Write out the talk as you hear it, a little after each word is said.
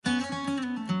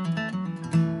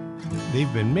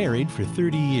They've been married for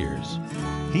 30 years.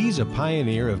 He's a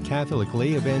pioneer of Catholic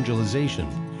lay evangelization,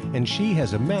 and she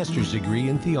has a master's degree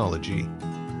in theology.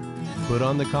 Put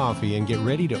on the coffee and get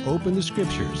ready to open the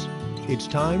scriptures. It's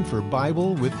time for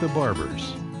Bible with the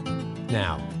Barbers.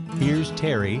 Now, here's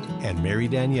Terry and Mary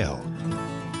Danielle.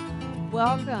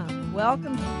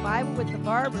 Welcome to Bible with the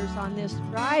Barbers on this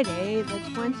Friday, the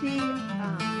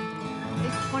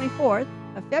 24th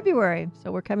of February. So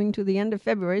we're coming to the end of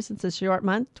February since it's a short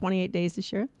month, 28 days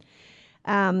this year.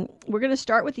 We're going to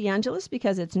start with the Angelus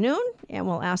because it's noon, and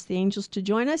we'll ask the angels to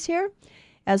join us here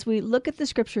as we look at the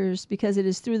scriptures, because it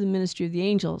is through the ministry of the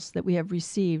angels that we have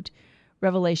received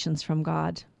revelations from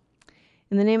God.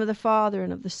 In the name of the Father,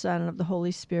 and of the Son, and of the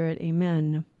Holy Spirit,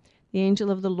 amen. The angel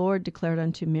of the Lord declared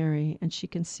unto Mary, and she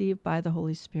conceived by the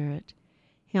Holy Spirit.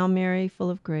 Hail Mary, full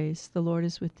of grace, the Lord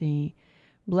is with thee.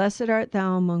 Blessed art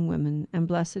thou among women, and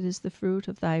blessed is the fruit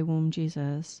of thy womb,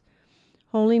 Jesus.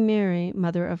 Holy Mary,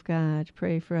 Mother of God,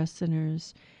 pray for us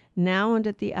sinners, now and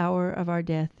at the hour of our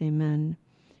death, amen.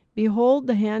 Behold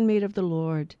the handmaid of the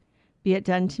Lord, be it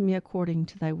done to me according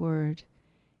to thy word.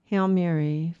 Hail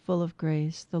Mary, full of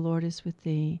grace, the Lord is with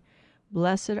thee.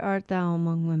 Blessed art thou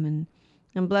among women,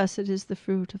 and blessed is the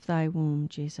fruit of thy womb,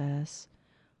 Jesus.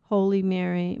 Holy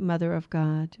Mary, Mother of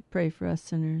God, pray for us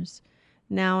sinners,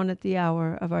 now and at the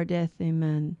hour of our death,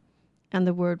 amen. And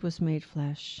the Word was made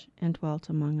flesh, and dwelt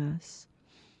among us.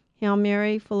 Hail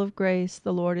Mary, full of grace,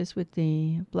 the Lord is with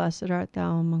thee. Blessed art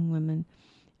thou among women,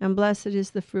 and blessed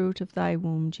is the fruit of thy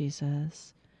womb,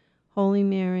 Jesus. Holy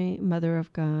Mary, Mother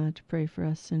of God, pray for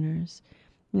us sinners,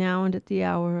 now and at the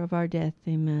hour of our death,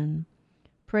 amen.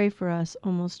 Pray for us,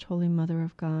 O most holy Mother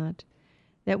of God,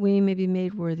 that we may be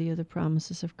made worthy of the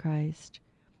promises of Christ.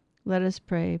 Let us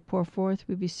pray. Pour forth,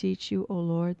 we beseech you, O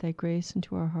Lord, thy grace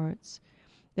into our hearts,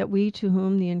 that we, to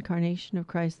whom the incarnation of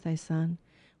Christ thy Son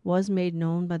was made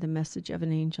known by the message of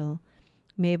an angel,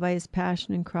 may by his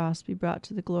passion and cross be brought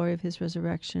to the glory of his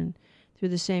resurrection, through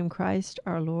the same Christ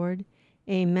our Lord.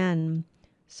 Amen.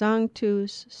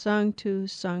 Sanctus,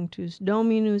 Sanctus, Sanctus,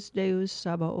 Dominus Deus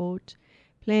Sabaoth,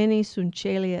 pleni sunt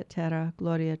caeli et terra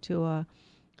gloria tua.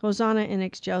 Hosanna in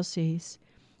excelsis.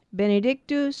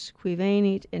 Benedictus qui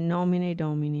venit in nomine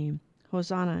Domini.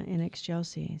 Hosanna in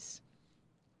excelsis.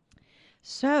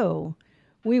 So,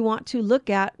 we want to look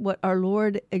at what our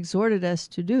Lord exhorted us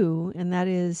to do, and that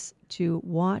is to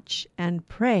watch and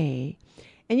pray.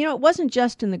 And it wasn't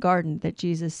just in the garden that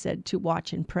Jesus said to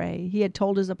watch and pray. He had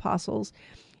told his apostles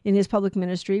in his public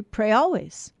ministry, pray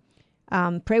always.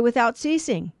 Pray without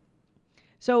ceasing.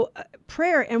 So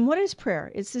prayer, and what is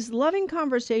prayer? It's this loving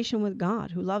conversation with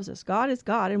God who loves us. God is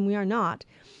God and we are not.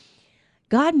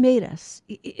 God made us.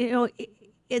 We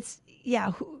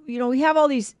have all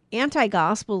these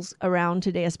anti-gospels around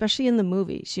today, especially in the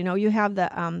movies. You have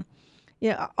the,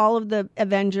 all of the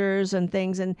Avengers and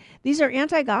things. And these are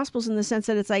anti-gospels in the sense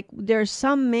that it's like there's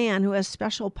some man who has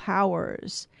special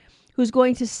powers who's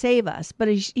going to save us, but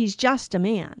he's just a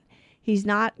man. He's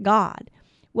not God.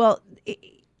 Well,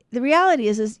 the reality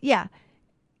is,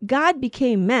 God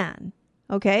became man,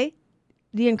 okay?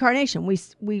 The incarnation.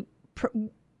 We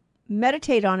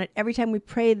meditate on it every time we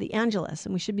pray the Angelus,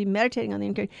 and we should be meditating on the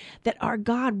incarnation, that our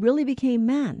God really became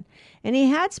man. And he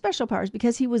had special powers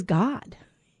because he was God.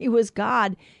 He was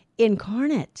God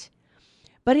incarnate.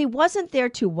 But he wasn't there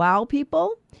to wow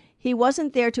people. He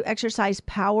wasn't there to exercise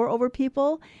power over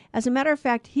people. As a matter of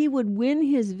fact, he would win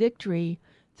his victory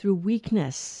through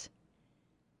weakness.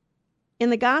 In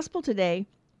the gospel today,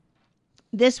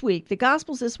 the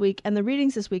Gospels this week and the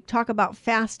readings this week talk about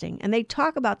fasting. And they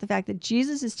talk about the fact that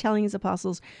Jesus is telling his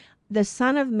apostles, the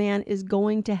Son of Man is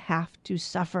going to have to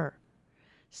suffer.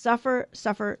 Suffer,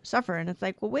 suffer, suffer. And it's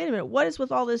like, well, wait a minute. What is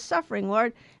with all this suffering,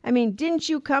 Lord? I mean, didn't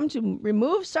you come to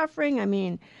remove suffering? I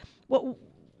mean,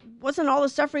 wasn't all the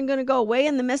suffering going to go away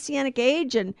in the Messianic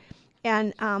age? And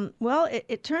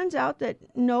it turns out that,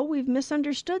 no, we've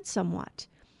misunderstood somewhat.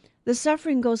 The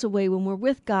suffering goes away when we're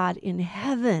with God in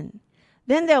heaven.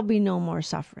 Then there'll be no more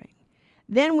suffering.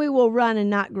 Then we will run and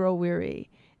not grow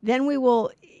weary. Then we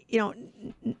will,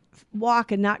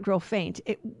 walk and not grow faint.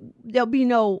 There'll be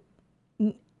no,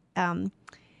 the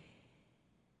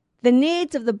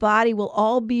needs of the body will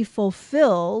all be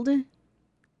fulfilled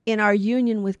in our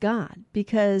union with God,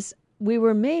 because we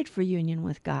were made for union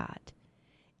with God.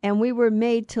 And we were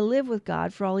made to live with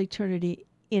God for all eternity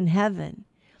in heaven.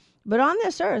 But on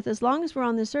this earth, as long as we're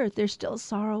on this earth, there's still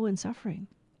sorrow and suffering.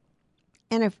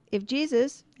 And if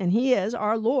Jesus, and he is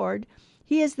our Lord,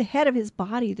 he is the head of his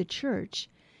body, the church.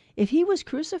 If he was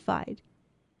crucified,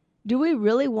 do we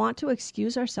really want to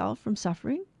excuse ourselves from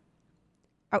suffering?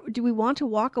 Do we want to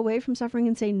walk away from suffering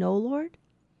and say, no, Lord?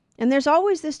 And there's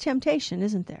always this temptation,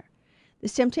 isn't there?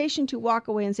 This temptation to walk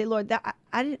away and say, Lord,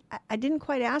 I didn't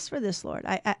quite ask for this, Lord.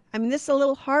 I mean, this is a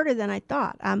little harder than I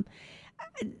thought. And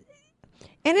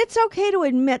it's okay to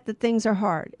admit that things are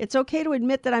hard. It's okay to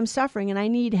admit that I'm suffering and I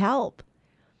need help.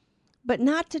 But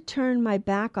not to turn my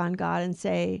back on God and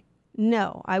say,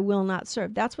 no, I will not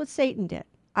serve. That's what Satan did.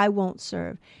 I won't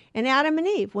serve. And Adam and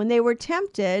Eve, when they were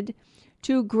tempted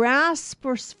to grasp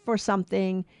for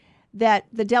something, that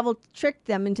the devil tricked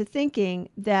them into thinking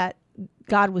that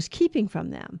God was keeping from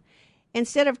them.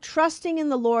 Instead of trusting in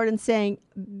the Lord and saying,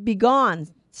 "Begone,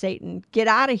 Satan, get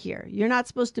out of here. You're not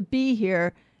supposed to be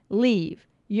here. Leave.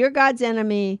 You're God's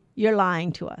enemy. You're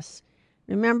lying to us."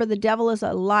 Remember, the devil is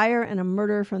a liar and a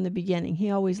murderer from the beginning.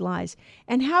 He always lies.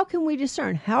 And how can we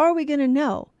discern? How are we going to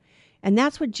know? And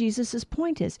that's what Jesus'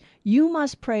 point is. You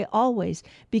must pray always,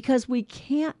 because we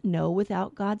can't know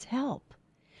without God's help.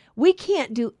 We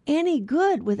can't do any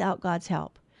good without God's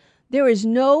help. There is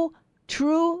no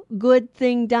true good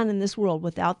thing done in this world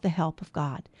without the help of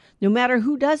God, no matter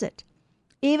who does it.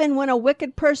 Even when a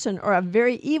wicked person or a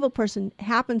very evil person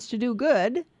happens to do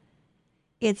good,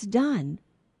 it's done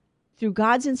through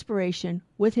God's inspiration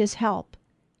with his help.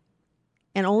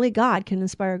 And only God can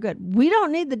inspire good. We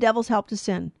don't need the devil's help to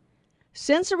sin.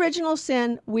 Since original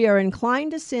sin, we are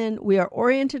inclined to sin. We are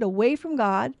oriented away from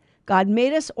God. God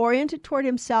made us oriented toward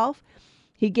himself.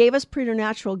 He gave us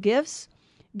preternatural gifts,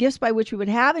 gifts by which we would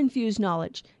have infused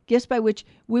knowledge, gifts by which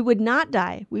we would not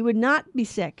die, we would not be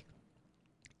sick,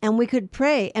 and we could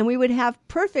pray, and we would have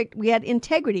we had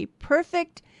integrity,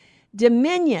 perfect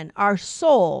dominion. Our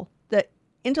soul, the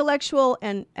intellectual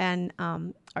and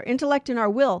our intellect and our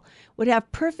will would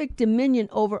have perfect dominion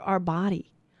over our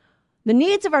body. The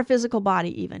needs of our physical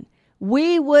body even,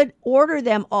 we would order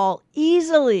them all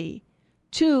easily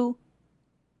to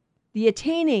the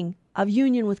attaining of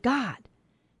union with God.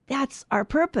 That's our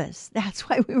purpose. That's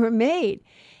why we were made.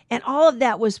 And all of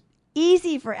that was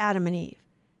easy for Adam and Eve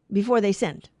before they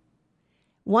sinned.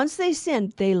 Once they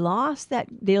sinned, they lost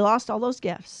all those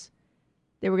gifts.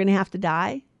 They were going to have to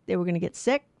die. They were going to get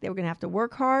sick. They were going to have to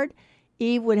work hard.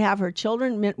 Eve would have her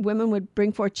children. Women would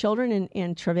bring forth children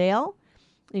in travail,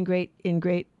 in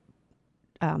great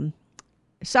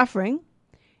suffering.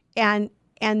 And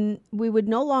we would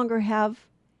no longer have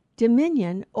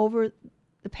dominion over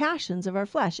the passions of our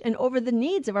flesh and over the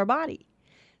needs of our body.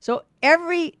 So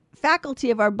every faculty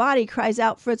of our body cries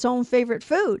out for its own favorite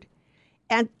food.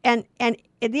 And the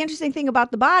interesting thing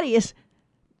about the body is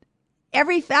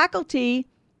every faculty,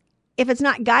 if it's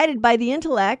not guided by the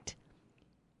intellect,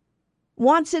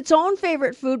 wants its own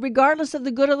favorite food regardless of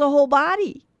the good of the whole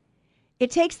body. It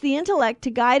takes the intellect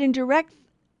to guide and direct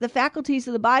the faculties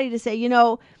of the body to say,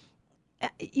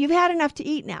 you've had enough to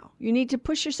eat now. You need to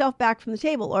push yourself back from the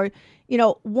table. Or,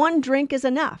 one drink is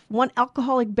enough. One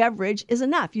alcoholic beverage is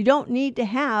enough. You don't need to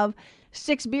have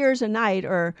 6 beers a night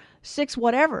or 6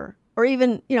 whatever. Or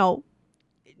even,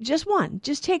 just one.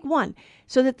 Just take one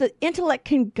so that the intellect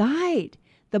can guide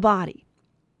the body.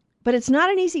 But it's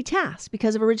not an easy task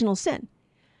because of original sin.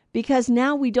 Because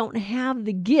now we don't have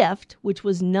the gift, which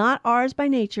was not ours by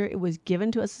nature. It was given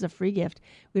to us as a free gift.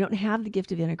 We don't have the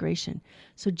gift of integration.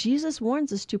 So Jesus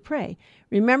warns us to pray.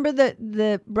 Remember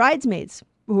the bridesmaids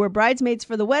who were bridesmaids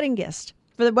for the wedding guest,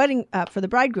 for the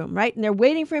bridegroom, right? And they're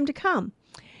waiting for him to come.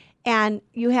 And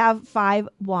you have 5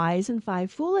 wise and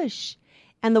 5 foolish.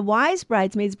 And the wise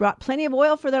bridesmaids brought plenty of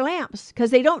oil for their lamps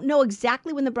because they don't know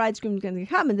exactly when the bridegroom is going to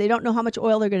come and they don't know how much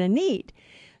oil they're going to need.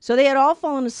 So they had all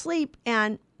fallen asleep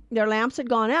and their lamps had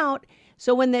gone out.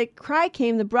 So when the cry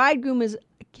came, the bridegroom is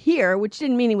here, which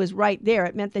didn't mean he was right there.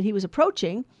 It meant that he was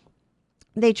approaching.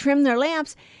 They trimmed their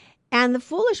lamps, and the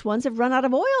foolish ones have run out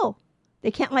of oil.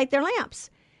 They can't light their lamps.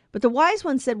 But the wise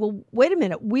ones said, well, wait a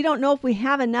minute. We don't know if we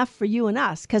have enough for you and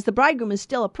us because the bridegroom is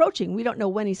still approaching. We don't know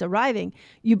when he's arriving.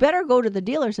 You better go to the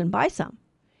dealers and buy some.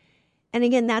 And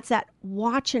again, that's that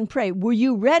watch and pray. Were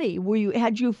you ready?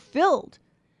 Had you filled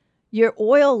your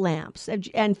oil lamps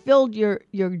and filled your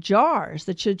jars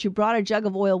that you brought a jug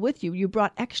of oil with you? You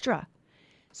brought extra.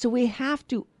 So we have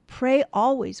to pray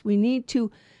always. We need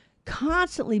to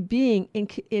constantly being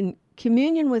in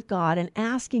communion with God and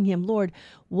asking him, Lord,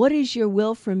 what is your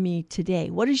will for me today?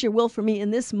 What is your will for me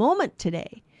in this moment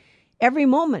today? Every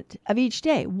moment of each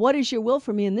day. What is your will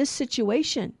for me in this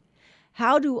situation?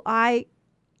 How do I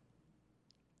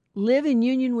live in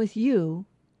union with you?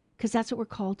 Because that's what we're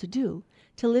called to do,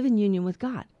 to live in union with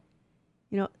God.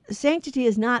 Sanctity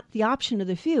is not the option of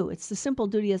the few. It's the simple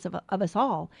duty of us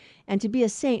all. And to be a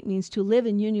saint means to live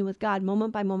in union with God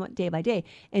moment by moment, day by day.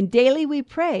 And daily we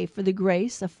pray for the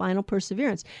grace of final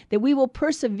perseverance, that we will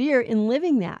persevere in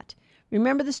living that.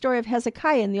 Remember the story of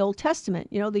Hezekiah in the Old Testament.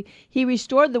 He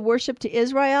restored the worship to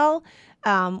Israel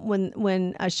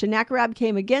when Sennacherib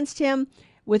came against him.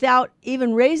 Without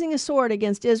even raising a sword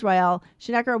against Israel,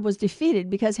 Sennacherib was defeated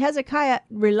because Hezekiah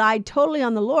relied totally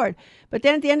on the Lord. But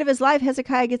then at the end of his life,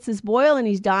 Hezekiah gets this boil and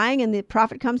he's dying, and the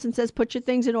prophet comes and says, put your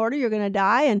things in order, you're going to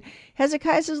die. And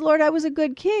Hezekiah says, Lord, I was a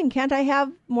good king. Can't I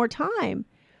have more time?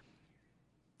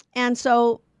 And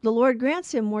so the Lord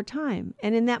grants him more time.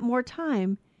 And in that more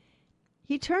time,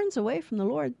 he turns away from the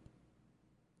Lord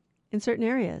in certain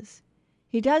areas.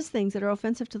 He does things that are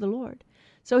offensive to the Lord.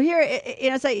 So here,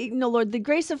 it's like, Lord, the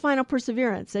grace of final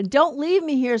perseverance. And don't leave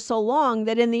me here so long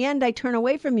that in the end I turn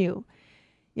away from you.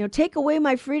 Take away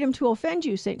my freedom to offend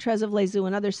you, St. Therese of Lisieux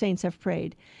and other saints have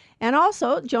prayed. And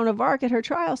also, Joan of Arc at her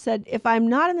trial said, if I'm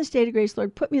not in the state of grace,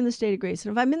 Lord, put me in the state of grace.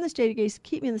 And if I'm in the state of grace,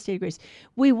 keep me in the state of grace.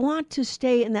 We want to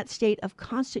stay in that state of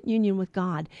constant union with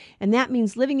God. And that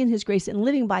means living in his grace and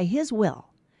living by his will.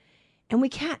 And we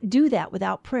can't do that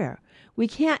without prayer. We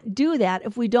can't do that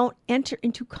if we don't enter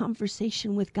into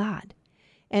conversation with God.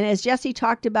 And as Jesse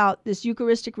talked about this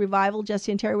Eucharistic revival,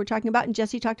 Jesse and Terry were talking about, and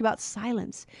Jesse talked about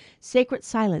silence, sacred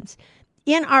silence.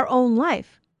 In our own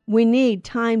life, we need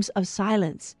times of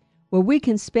silence where we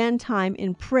can spend time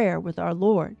in prayer with our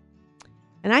Lord.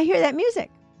 And I hear that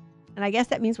music. And I guess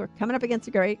that means we're coming up against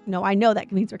a break. No, I know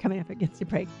that means we're coming up against a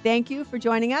break. Thank you for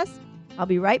joining us. I'll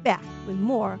be right back with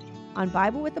more on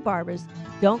Bible with the Barbers.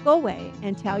 Don't go away,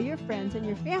 and tell your friends and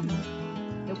your family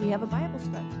that we have a Bible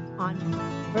study on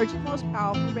Virgin Most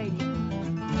Powerful Radio.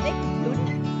 They can tune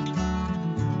in.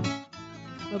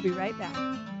 We'll be right back.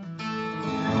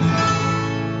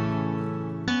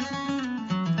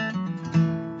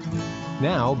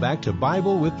 Now back to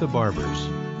Bible with the Barbers.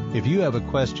 If you have a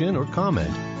question or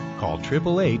comment, call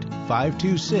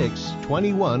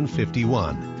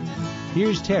 888-526-2151.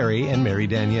 Here's Terry and Mary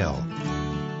Danielle.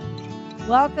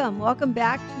 Welcome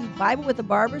back to Bible with the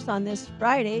Barbers on this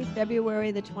Friday,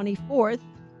 February the 24th,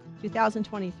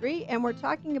 2023. And we're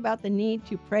talking about the need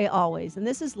to pray always. And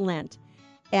this is Lent.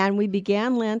 And we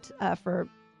began Lent for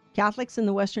Catholics in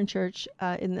the Western Church,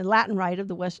 in the Latin Rite of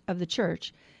the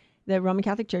Church. The Roman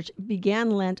Catholic Church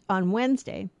began Lent on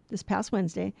Wednesday, this past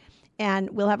Wednesday. And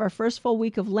we'll have our first full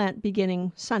week of Lent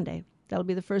beginning Sunday. That'll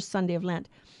be the first Sunday of Lent.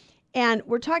 And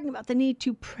we're talking about the need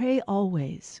to pray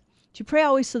always. To pray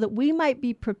always so that we might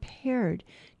be prepared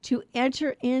to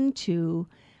enter into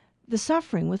the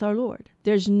suffering with our Lord.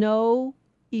 There's no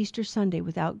Easter Sunday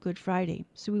without Good Friday.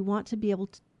 So we want to be able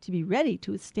to be ready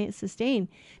to be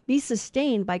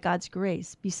sustained by God's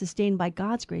grace, be sustained by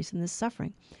God's grace in this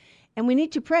suffering. And we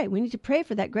need to pray. We need to pray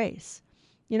for that grace.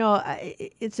 Cardinal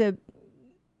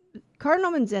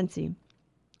Mindszenty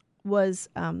was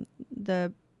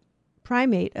the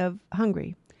primate of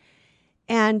Hungary.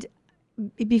 And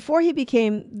before he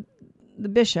became the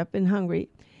bishop in Hungary,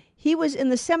 he was in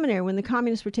the seminary when the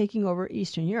communists were taking over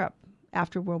Eastern Europe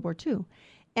after World War II.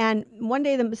 And one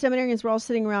day the seminarians were all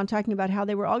sitting around talking about how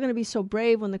they were all going to be so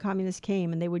brave when the communists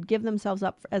came, and they would give themselves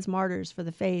up as martyrs for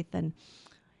the faith. And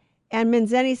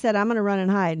Mindszenty said, I'm going to run and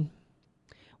hide.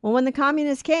 Well, when the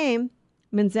communists came,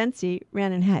 Mindszenty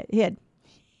ran and hid.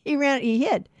 He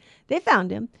hid. They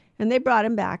found him, and they brought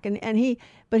him back.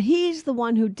 But he's the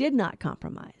one who did not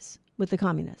compromise with the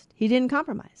communists. He didn't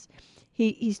compromise.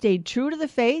 He stayed true to the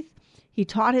faith. He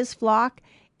taught his flock,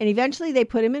 and eventually they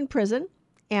put him in prison,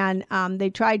 and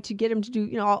they tried to get him to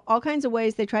do, all kinds of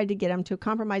ways. They tried to get him to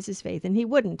compromise his faith, and he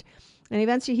wouldn't. And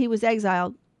eventually he was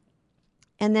exiled,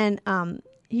 and then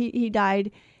he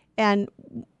died. And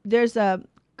there's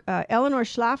Eleanor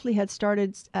Schlafly had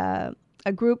started a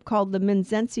group called the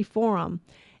Mindszenty Forum,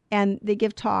 and they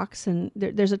give talks, and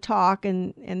there's a talk,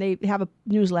 and they have a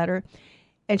newsletter.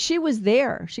 And she was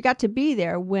there. She got to be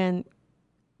there when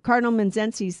Cardinal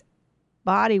Mindszenty's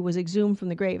body was exhumed from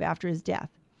the grave after his death,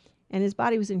 and his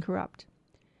body was incorrupt.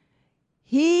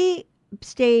 He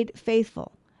stayed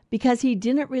faithful because he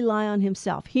didn't rely on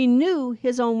himself. He knew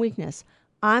his own weakness.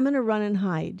 I'm going to run and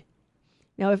hide.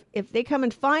 Now, if they come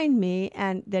and find me,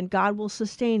 and then God will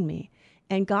sustain me.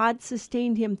 And God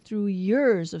sustained him through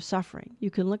years of suffering.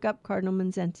 You can look up Cardinal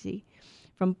Mindszenty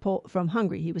from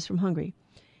Hungary. He was from Hungary.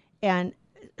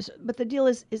 But the deal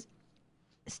is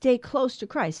stay close to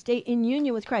Christ. Stay in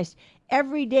union with Christ.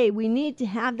 Every day we need to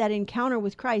have that encounter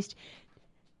with Christ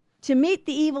to meet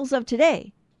the evils of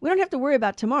today. We don't have to worry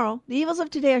about tomorrow. The evils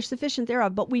of today are sufficient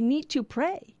thereof, but we need to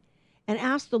pray and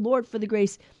ask the Lord for the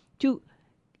grace to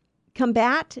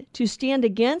combat, to stand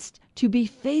against, to be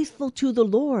faithful to the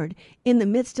Lord in the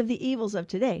midst of the evils of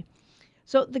today.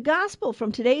 So the gospel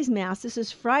from today's Mass, this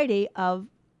is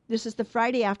the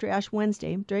Friday after Ash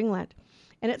Wednesday during Lent,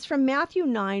 and it's from Matthew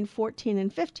 9:14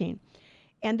 and 15.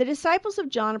 And the disciples of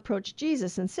John approached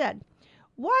Jesus and said,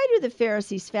 "Why do the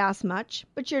Pharisees fast much,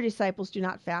 but your disciples do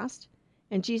not fast?"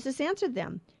 And Jesus answered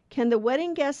them, "Can the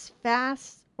wedding guests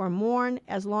fast or mourn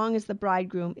as long as the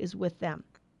bridegroom is with them?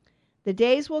 The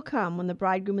days will come when the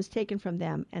bridegroom is taken from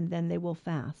them, and then they will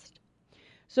fast."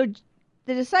 So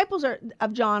the disciples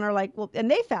of John are like, well, and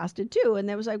they fasted too. And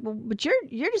they was like, well, but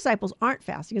your disciples aren't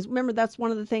fasting. Because remember, that's one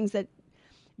of the things that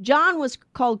John was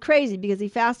called crazy because he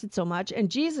fasted so much,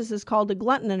 and Jesus is called a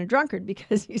glutton and a drunkard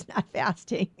because he's not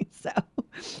fasting. So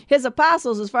his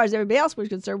apostles, as far as everybody else was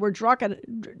concerned, were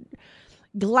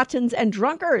gluttons and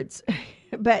drunkards.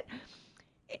 But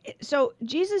so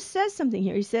Jesus says something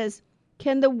here. He says,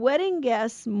 "Can the wedding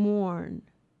guests mourn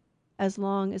as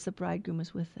long as the bridegroom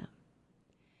is with them?"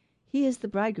 He is the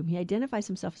bridegroom. He identifies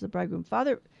himself as the bridegroom.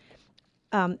 Father,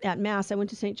 at Mass, I went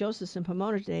to St. Joseph's in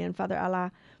Pomona today, and Father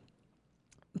Allah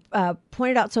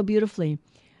pointed out so beautifully,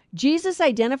 Jesus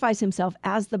identifies himself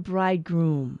as the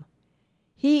bridegroom.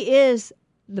 He is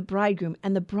the bridegroom,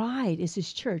 and the bride is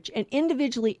his church. And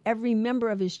individually, every member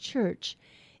of his church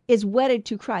is wedded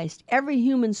to Christ. Every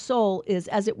human soul is,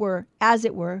 as it were,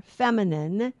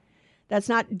 feminine. That's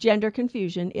not gender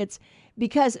confusion. It's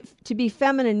because to be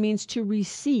feminine means to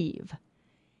receive.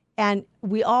 And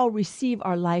we all receive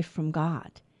our life from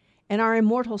God. And our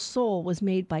immortal soul was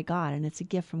made by God, and it's a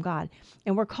gift from God.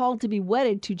 And we're called to be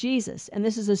wedded to Jesus. And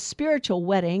this is a spiritual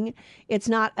wedding. It's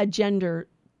not a gender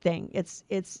thing. It's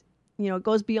it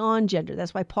goes beyond gender.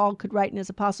 That's why Paul could write in his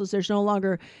epistles, there's no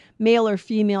longer male or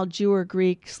female, Jew or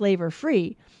Greek, slave or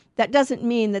free. That doesn't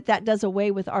mean that does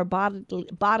away with our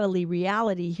bodily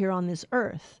reality here on this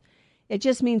earth. It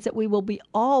just means that we will be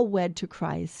all wed to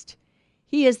Christ.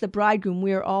 He is the bridegroom.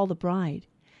 We are all the bride.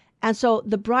 And so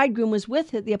the bridegroom was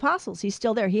with the apostles. He's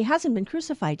still there. He hasn't been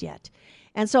crucified yet.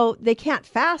 And so they can't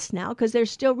fast now because they're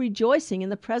still rejoicing in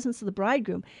the presence of the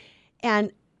bridegroom.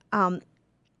 And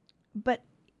but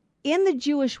in the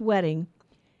Jewish wedding,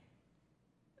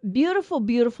 beautiful,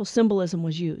 beautiful symbolism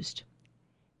was used.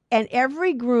 And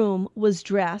every groom was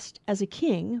dressed as a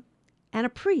king and a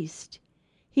priest.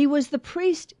 He was the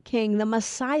priest king, the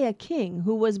Messiah king,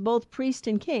 who was both priest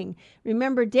and king.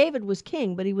 Remember, David was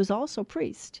king, but he was also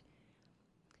priest.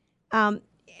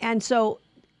 And so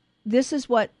this is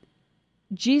what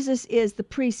Jesus is, the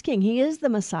priest king. He is the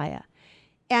Messiah.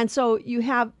 And so you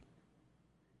have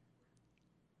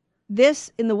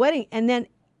this in the wedding. And then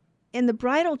in the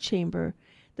bridal chamber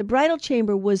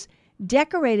was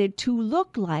decorated to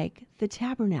look like the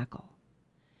tabernacle.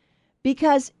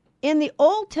 Because in the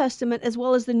Old Testament as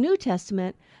well as the New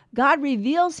Testament, God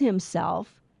reveals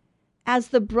himself as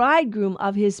the bridegroom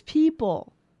of his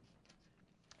people.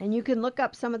 And you can look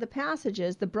up some of the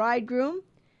passages. The bridegroom,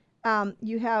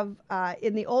 you have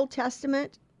in the Old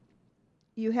Testament,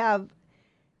 you have,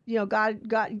 God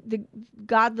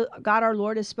our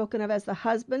Lord is spoken of as the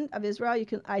husband of Israel. You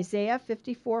can Isaiah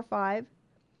 54:5,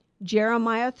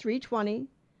 Jeremiah 3:20,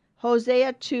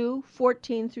 Hosea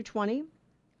 2:14 through 20.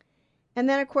 And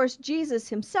then, of course, Jesus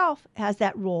himself has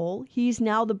that role. He's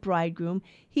now the bridegroom.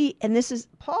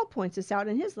 Paul points this out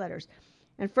in his letters.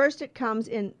 And first it comes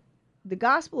in the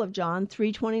Gospel of John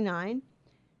 3:29,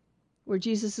 where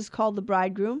Jesus is called the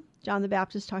bridegroom. John the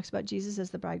Baptist talks about Jesus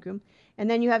as the bridegroom. And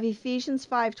then you have Ephesians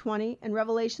 5:20 and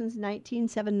Revelations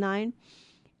 19:7-9.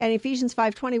 And Ephesians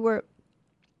 5:20, where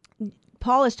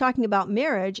Paul is talking about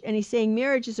marriage, and he's saying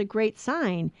marriage is a great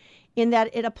sign in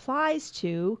that it applies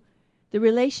to the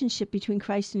relationship between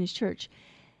Christ and his church.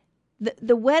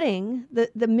 The wedding,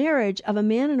 the marriage of a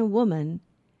man and a woman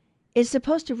is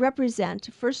supposed to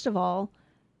represent, first of all,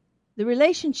 the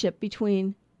relationship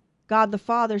between God the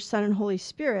Father, Son, and Holy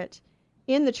Spirit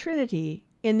in the Trinity,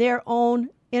 in their own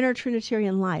inner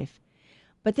Trinitarian life.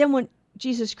 But then when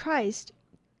Jesus Christ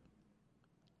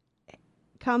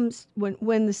comes,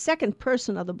 when the second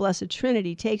person of the Blessed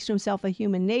Trinity takes to himself a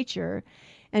human nature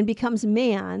and becomes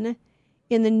man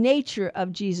in the nature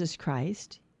of Jesus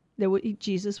Christ,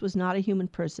 Jesus was not a human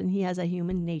person, he has a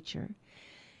human nature,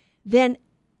 then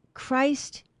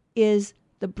Christ is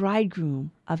the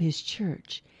bridegroom of his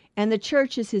church, and the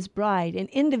church is his bride, and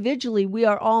individually we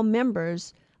are all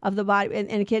members of the body. And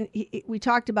again, we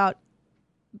talked about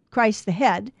Christ the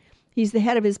head. He's the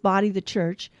head of his body, the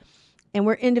church, and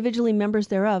we're individually members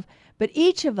thereof. But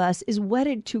each of us is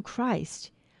wedded to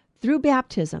Christ through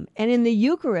baptism, and in the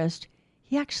Eucharist,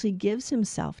 he actually gives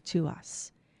himself to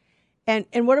us. And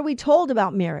what are we told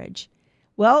about marriage?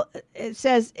 Well, it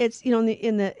says it's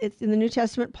in the New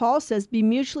Testament. Paul says, "Be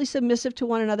mutually submissive to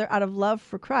one another out of love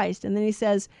for Christ." And then he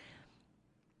says,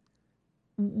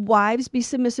 "Wives, be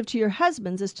submissive to your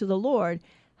husbands as to the Lord.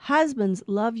 Husbands,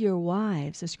 love your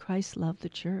wives as Christ loved the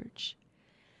church."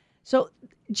 So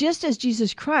just as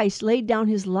Jesus Christ laid down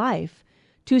his life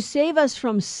to save us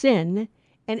from sin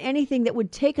and anything that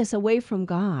would take us away from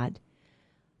God,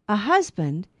 a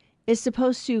husband is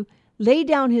supposed to lay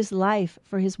down his life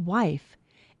for his wife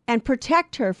and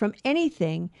protect her from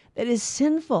anything that is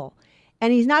sinful.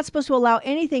 And he's not supposed to allow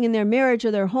anything in their marriage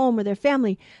or their home or their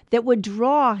family that would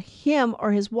draw him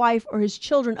or his wife or his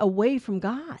children away from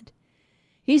God.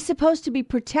 He's supposed to be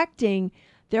protecting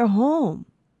their home,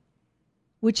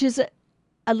 which is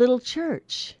a little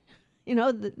church,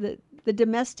 the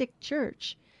domestic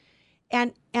church.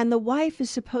 And the wife is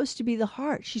supposed to be the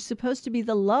heart. She's supposed to be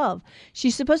the love.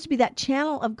 She's supposed to be that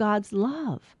channel of God's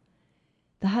love.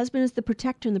 The husband is the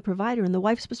protector and the provider, and the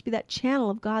wife's supposed to be that channel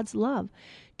of God's love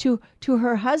to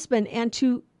her husband and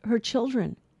to her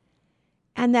children.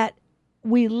 And that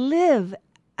we live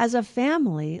as a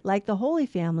family, like the Holy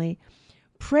Family,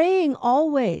 praying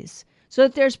always, so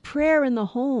that there's prayer in the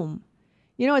home.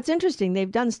 It's interesting.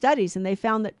 They've done studies, and they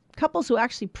found that couples who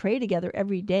actually pray together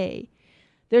every day,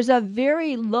 there's a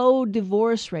very low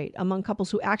divorce rate among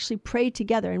couples who actually pray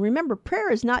together. And remember,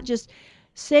 prayer is not just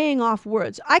saying off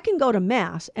words. I can go to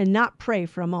Mass and not pray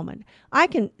for a moment. I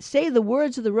can say the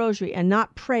words of the Rosary and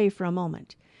not pray for a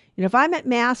moment. If I'm at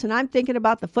Mass and I'm thinking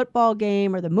about the football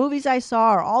game or the movies I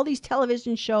saw or all these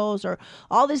television shows or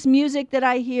all this music that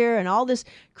I hear and all this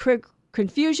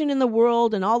confusion in the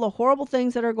world and all the horrible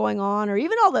things that are going on, or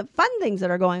even all the fun things that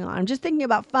are going on. I'm just thinking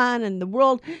about fun and the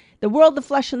world, the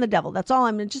flesh, and the devil. That's all.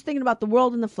 I'm just thinking about the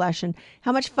world and the flesh and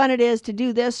how much fun it is to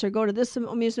do this or go to this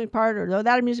amusement park or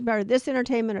that amusement park or this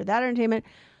entertainment or that entertainment.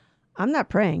 I'm not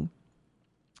praying.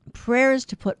 Prayer is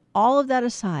to put all of that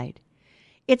aside.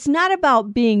 It's not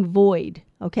about being void,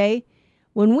 okay?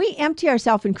 When we empty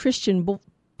ourselves in Christian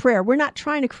prayer, we're not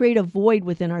trying to create a void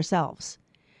within ourselves.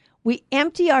 We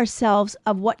empty ourselves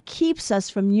of what keeps us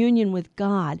from union with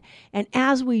God. And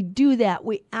as we do that,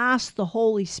 we ask the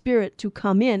Holy Spirit to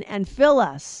come in and fill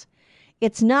us.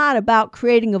 It's not about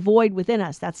creating a void within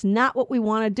us. That's not what we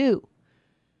want to do.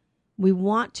 We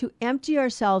want to empty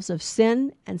ourselves of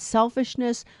sin and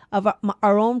selfishness, of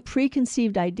our own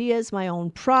preconceived ideas, my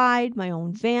own pride, my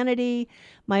own vanity,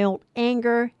 my own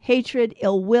anger, hatred,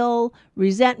 ill will,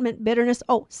 resentment, bitterness,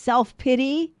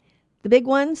 self-pity. The big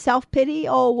one, self-pity.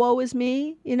 Oh, woe is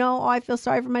me. I feel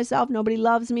sorry for myself. Nobody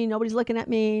loves me. Nobody's looking at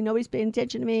me. Nobody's paying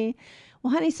attention to me.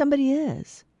 Well, honey, somebody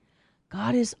is.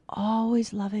 God is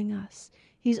always loving us.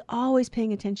 He's always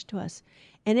paying attention to us.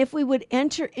 And if we would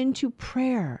enter into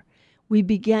prayer, we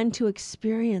begin to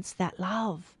experience that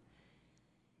love.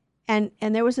 And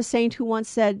there was a saint who once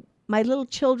said, "My little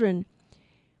children,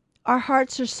 our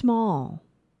hearts are small,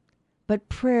 but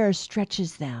prayer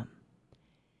stretches them.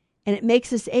 And it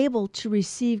makes us able to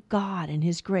receive God and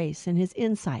his grace and his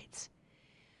insights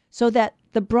so that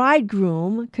the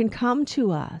bridegroom can come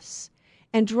to us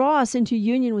and draw us into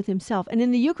union with himself." And in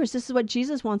the Eucharist, this is what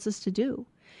Jesus wants us to do.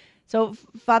 So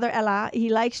Father Ella, he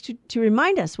likes to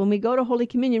remind us when we go to Holy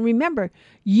Communion, remember,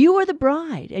 you are the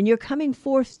bride and you're coming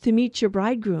forth to meet your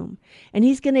bridegroom. And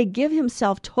he's going to give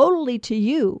himself totally to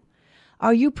you.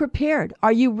 Are you prepared?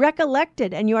 Are you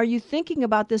recollected? And are you thinking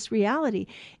about this reality?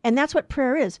 And that's what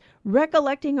prayer is,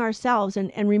 recollecting ourselves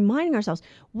and reminding ourselves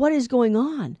what is going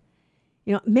on.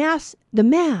 The Mass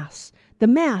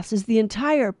is the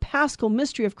entire Paschal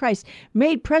mystery of Christ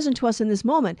made present to us in this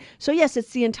moment. So yes,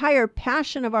 it's the entire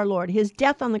passion of our Lord, his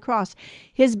death on the cross,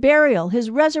 his burial,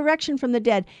 his resurrection from the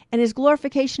dead, and his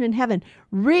glorification in heaven.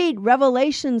 Read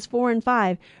Revelations 4 and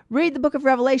 5. Read the book of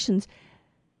Revelations.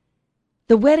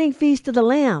 The wedding feast of the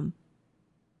Lamb.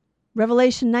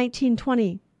 Revelation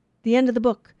 19:20, the end of the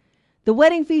book. The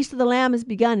wedding feast of the Lamb has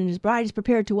begun and his bride is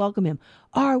prepared to welcome him.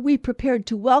 Are we prepared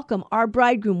to welcome our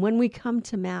bridegroom when we come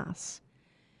to Mass?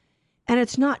 And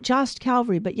it's not just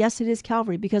Calvary, but yes, it is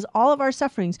Calvary, because all of our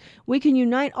sufferings, we can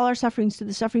unite all our sufferings to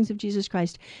the sufferings of Jesus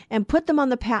Christ and put them on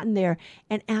the paten there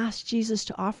and ask Jesus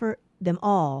to offer them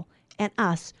all and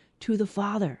us to the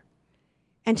Father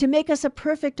and to make us a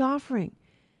perfect offering,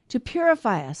 to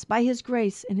purify us by his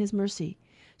grace and his mercy,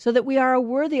 so that we are a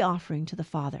worthy offering to the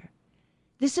Father.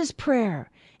 This is prayer.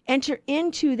 Enter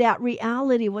into that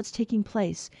reality of what's taking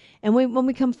place. And when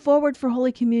we come forward for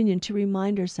Holy Communion, to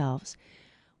remind ourselves,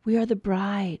 we are the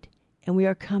bride, and we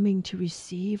are coming to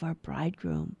receive our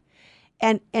bridegroom.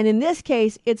 And in this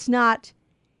case, we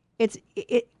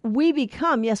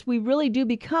really do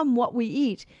become what we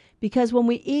eat, because when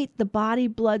we eat the body,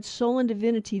 blood, soul, and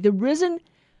divinity, the risen,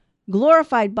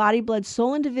 glorified body, blood,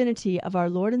 soul, and divinity of our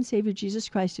Lord and Savior Jesus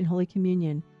Christ in Holy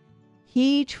Communion,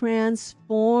 he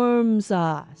transforms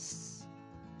us.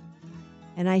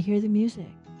 And I hear the music.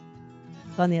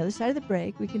 So on the other side of the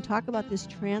break, we can talk about this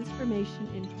transformation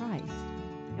in Christ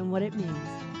and what it means.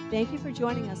 Thank you for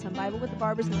joining us on Bible with the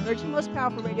Barbers and Virgin Most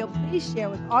Powerful Radio. Please share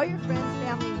with all your friends,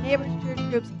 family, neighbors, church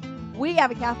groups. We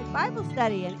have a Catholic Bible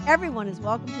study, and everyone is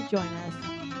welcome to join us.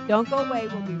 Don't go away.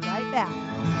 We'll be right back.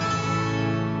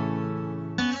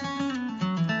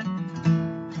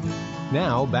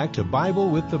 Now, back to Bible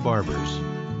with the Barbers.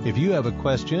 If you have a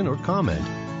question or comment,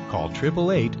 call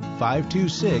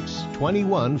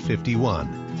 888-526-2151.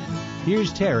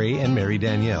 Here's Terry and Mary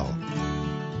Danielle.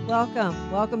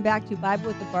 Welcome back to Bible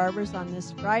with the Barbers on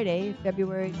this Friday,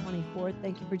 February 24th.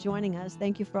 Thank you for joining us.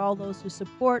 Thank you for all those who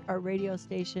support our radio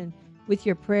station with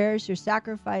your prayers, your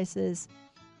sacrifices,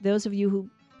 those of you who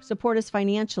support us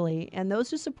financially, and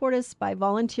those who support us by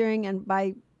volunteering and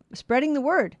by spreading the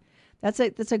word. That's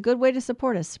a good way to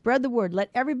support us. Spread the word. Let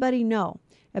everybody know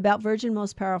about Virgin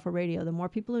Most Powerful Radio. The more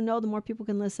people who know, the more people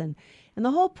can listen. And the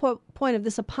whole point of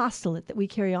this apostolate that we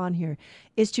carry on here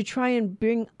is to try and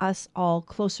bring us all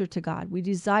closer to God. We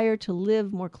desire to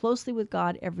live more closely with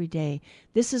God every day.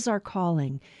 This is our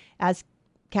calling. As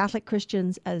Catholic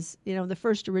Christians, as you know, the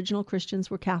first original Christians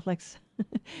were Catholics.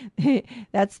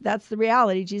 That's the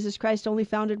reality. Jesus Christ only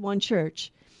founded one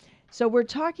church. So we're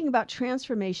talking about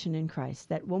transformation in Christ,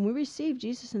 that when we receive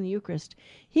Jesus in the Eucharist,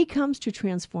 he comes to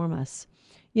transform us.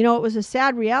 You know, it was a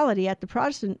sad reality at the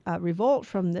Protestant revolt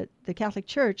from the Catholic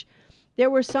Church. There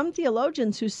were some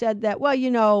theologians who said that, well,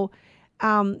 you know,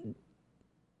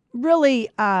 really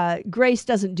grace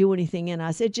doesn't do anything in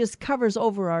us. It just covers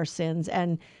over our sins,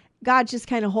 and God just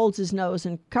kind of holds his nose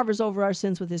and covers over our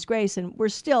sins with his grace, and we're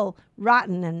still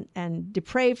rotten and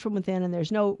depraved from within, and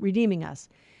there's no redeeming us.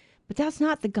 But that's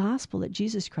not the gospel that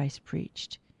Jesus Christ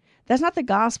preached. That's not the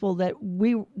gospel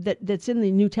that's in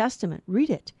the New Testament. Read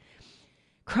it.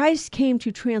 Christ came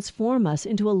to transform us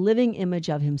into a living image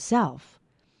of himself.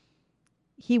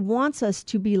 He wants us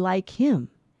to be like him.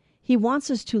 He wants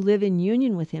us to live in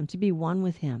union with him, to be one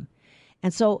with him.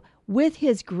 And so with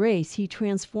his grace, he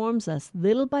transforms us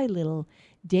little by little,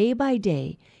 day by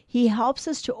day. He helps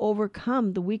us to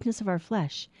overcome the weakness of our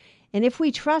flesh. And if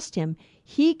we trust him,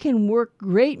 he can work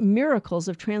great miracles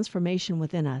of transformation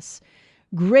within us.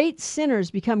 Great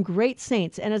sinners become great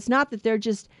saints. And it's not that they're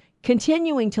just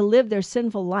continuing to live their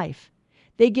sinful life.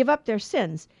 They give up their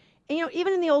sins. And, you know,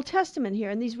 even in the Old Testament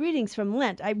here, in these readings from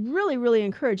Lent, I really, really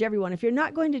encourage everyone, if you're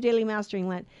not going to Daily Mass during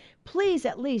Lent, please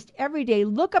at least every day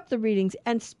look up the readings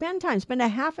and spend a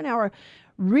half an hour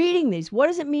reading these. What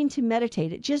does it mean to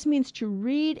meditate? It just means to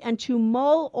read and to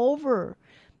mull over.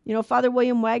 You know, Father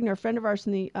William Wagner, a friend of ours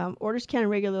in the Orders Canon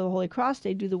Regular of the Holy Cross,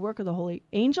 they do the work of the Holy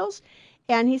Angels.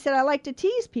 And he said, I like to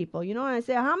tease people, you know, and I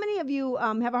said, how many of you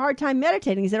have a hard time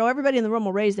meditating? He said, oh, everybody in the room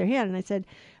will raise their hand. And I said,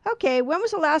 okay, when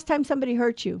was the last time somebody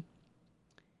hurt you?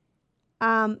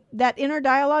 That inner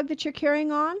dialogue that you're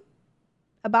carrying on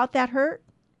about that hurt,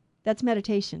 that's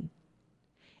meditation.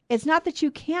 It's not that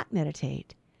you can't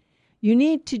meditate. You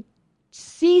need to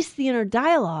cease the inner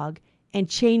dialogue and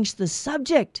change the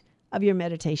subject of your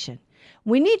meditation.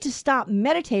 We need to stop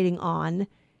meditating on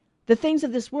the things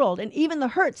of this world, and even the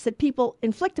hurts that people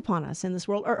inflict upon us in this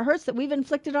world, or hurts that we've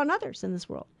inflicted on others in this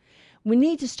world. We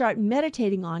need to start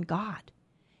meditating on God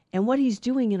and what he's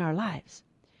doing in our lives.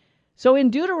 So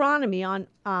in Deuteronomy, at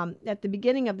the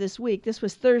beginning of this week, this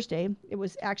was Thursday. It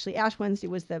was actually Ash Wednesday.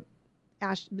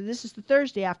 This is the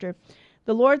Thursday after.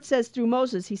 The Lord says through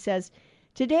Moses, he says,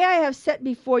 today I have set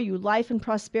before you life and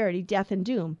prosperity, death and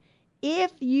doom.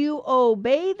 If you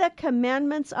obey the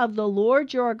commandments of the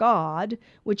Lord your God,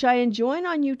 which I enjoin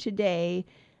on you today,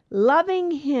 loving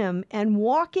him and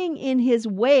walking in his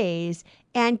ways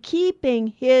and keeping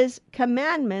his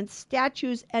commandments,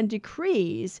 statutes, and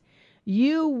decrees,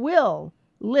 you will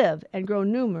live and grow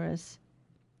numerous,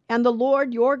 and the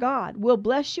Lord your God will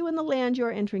bless you in the land you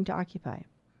are entering to occupy.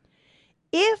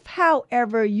 If,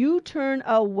 however, you turn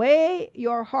away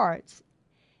your hearts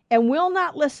and will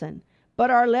not listen, but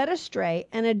are led astray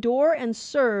and adore and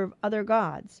serve other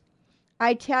gods,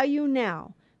 I tell you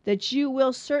now that you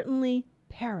will certainly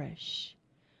perish.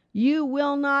 You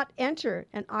will not enter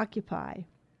and occupy.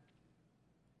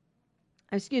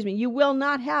 You will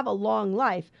not have a long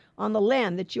life on the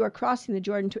land that you are crossing the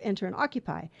Jordan to enter and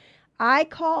occupy. I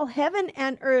call heaven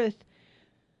and earth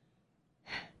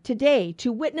today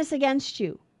to witness against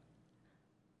you.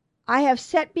 I have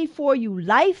set before you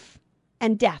life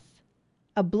and death,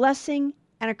 a blessing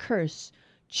and a curse.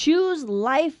 Choose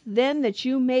life then that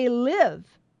you may live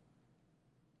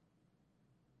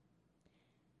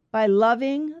by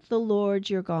loving the Lord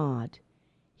your God,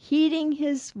 heeding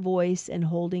his voice and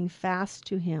holding fast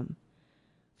to him.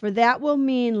 For that will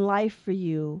mean life for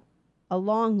you, a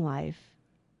long life,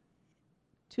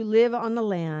 to live on the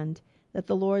land that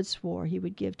the Lord swore he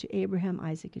would give to Abraham,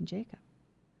 Isaac, and Jacob.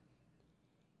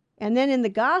 And then in the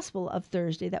Gospel of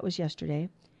Thursday, that was yesterday,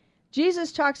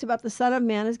 Jesus talks about the Son of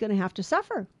Man is going to have to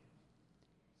suffer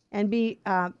and be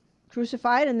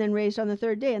crucified and then raised on the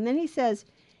third day. And then he says,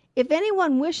 if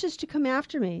anyone wishes to come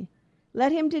after me,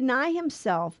 let him deny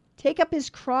himself, take up his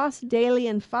cross daily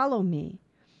and follow me.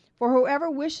 For whoever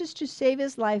wishes to save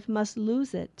his life must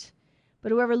lose it.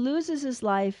 But whoever loses his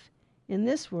life in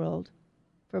this world,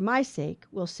 for my sake,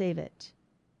 will save it.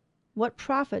 What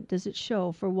profit does it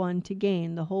show for one to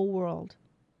gain the whole world,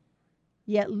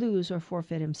 yet lose or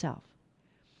forfeit himself?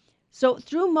 So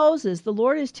through Moses, the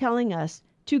Lord is telling us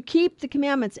to keep the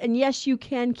commandments, and yes, you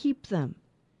can keep them.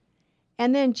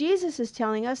 And then Jesus is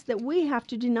telling us that we have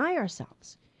to deny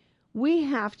ourselves. We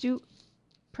have to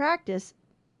practice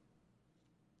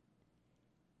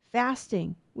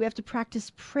fasting. We have to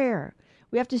practice prayer.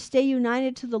 We have to stay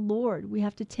united to the Lord. We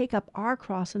have to take up our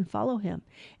cross and follow him.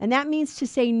 And that means to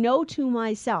say no to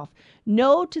myself,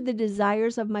 no to the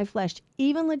desires of my flesh,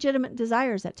 even legitimate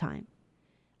desires at times,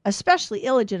 especially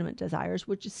illegitimate desires,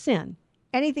 which is sin.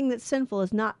 Anything that's sinful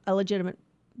is not a legitimate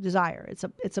desire.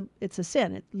 It's a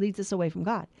sin. It leads us away from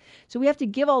God. So we have to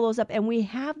give all those up, and we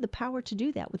have the power to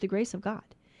do that with the grace of God.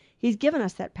 He's given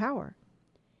us that power.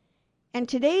 And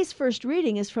today's first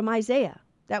reading is from Isaiah.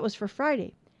 That was for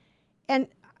Friday. And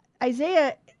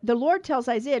Isaiah, the Lord tells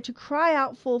Isaiah to cry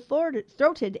out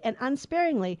full-throated and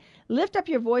unsparingly, lift up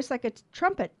your voice like a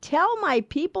trumpet. Tell my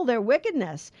people their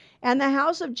wickedness and the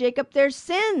house of Jacob their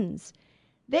sins.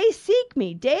 They seek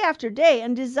me day after day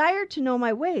and desire to know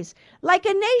my ways, like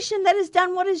a nation that has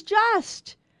done what is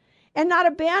just and not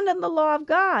abandoned the law of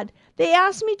God. They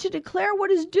ask me to declare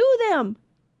what is due them.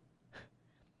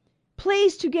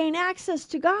 Please to gain access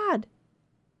to God.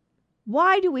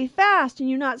 Why do we fast and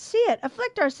you not see it?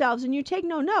 Afflict ourselves and you take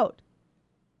no note.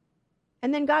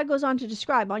 And then God goes on to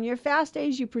describe, on your fast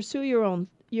days you pursue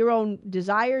your own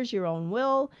desires, your own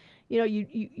will.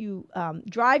 You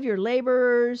drive your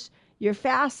laborers. Your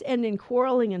fasts end in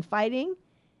quarreling and fighting.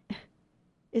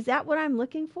 Is that what I'm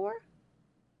looking for?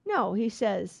 No, he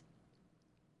says,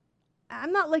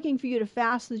 I'm not looking for you to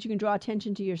fast so that you can draw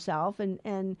attention to yourself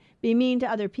and be mean to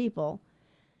other people.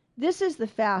 This is the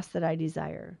fast that I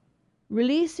desire.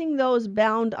 Releasing those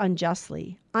bound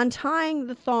unjustly, untying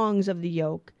the thongs of the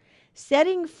yoke,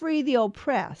 setting free the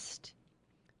oppressed,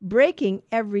 breaking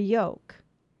every yoke,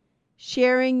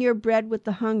 sharing your bread with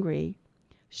the hungry,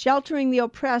 sheltering the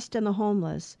oppressed and the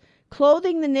homeless,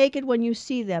 clothing the naked when you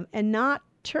see them, and not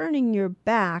turning your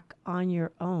back on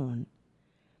your own.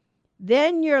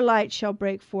 Then your light shall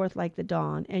break forth like the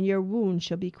dawn, and your wound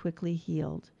shall be quickly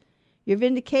healed. Your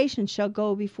vindication shall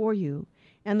go before you,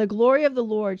 and the glory of the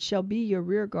Lord shall be your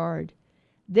rear guard.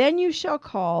 Then you shall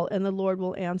call, and the Lord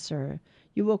will answer.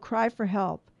 You will cry for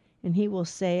help, and he will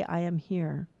say, I am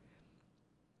here.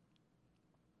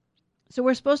 So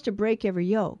we're supposed to break every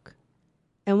yoke.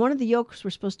 And one of the yokes we're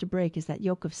supposed to break is that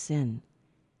yoke of sin.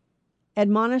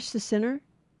 Admonish the sinner.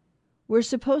 We're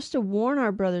supposed to warn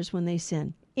our brothers when they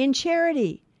sin. In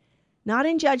charity, not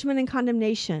in judgment and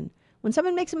condemnation. When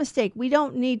someone makes a mistake, we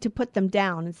don't need to put them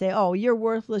down and say, oh, you're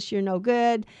worthless, you're no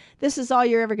good, this is all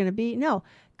you're ever going to be. No,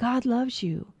 God loves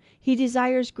you. He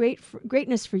desires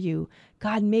greatness for you.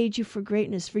 God made you for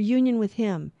greatness, for union with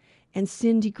him. And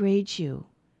sin degrades you.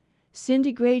 Sin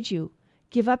degrades you.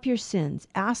 Give up your sins.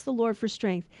 Ask the Lord for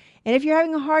strength. And if you're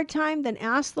having a hard time, then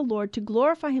ask the Lord to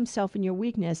glorify himself in your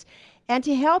weakness and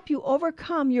to help you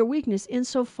overcome your weakness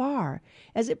insofar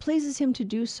as it pleases him to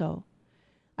do so.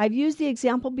 I've used the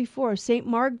example before of St.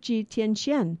 Mark Ji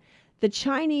Tianxian, the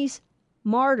Chinese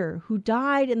martyr who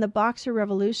died in the Boxer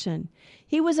Revolution.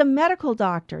 He was a medical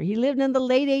doctor. He lived in the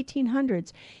late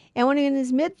 1800s. And when he was in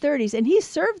his mid-30s, and he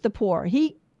served the poor.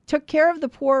 He took care of the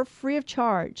poor free of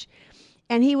charge.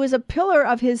 And he was a pillar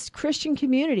of his Christian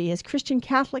community, his Christian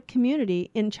Catholic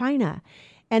community in China.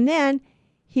 And then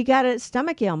he got a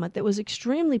stomach ailment that was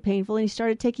extremely painful, and he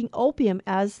started taking opium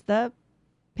as the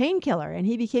painkiller, and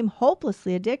he became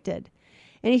hopelessly addicted.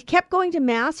 And he kept going to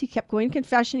Mass, he kept going to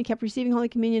confession, he kept receiving Holy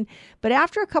Communion. But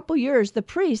after a couple years, the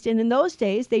priest, and in those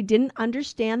days, they didn't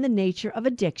understand the nature of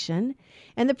addiction.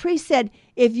 And the priest said,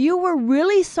 if you were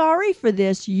really sorry for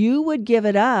this, you would give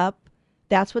it up.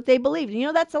 That's what they believed.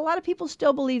 And that's a lot of people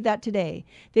still believe that today.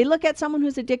 They look at someone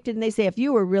who's addicted and they say, if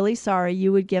you were really sorry,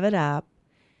 you would give it up.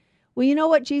 Well, you know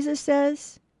what Jesus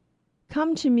says?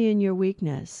 Come to me in your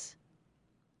weakness.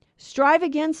 Strive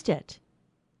against it.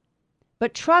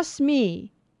 But trust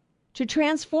me to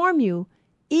transform you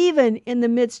even in the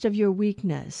midst of your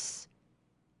weakness.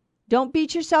 Don't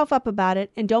beat yourself up about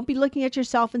it, and don't be looking at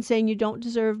yourself and saying you don't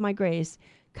deserve my grace.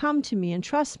 Come to me and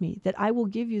trust me that I will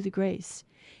give you the grace.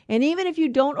 And even if you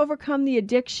don't overcome the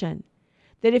addiction,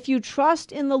 that if you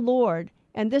trust in the Lord,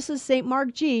 and this is St.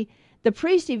 Mark G., the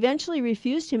priest eventually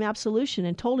refused him absolution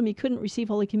and told him he couldn't receive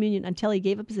Holy Communion until he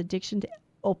gave up his addiction to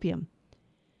opium.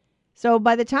 So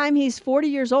by the time he's 40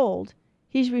 years old,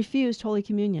 he's refused Holy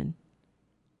Communion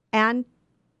and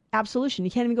absolution.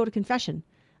 He can't even go to confession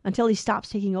until he stops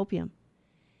taking opium.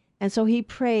 And so he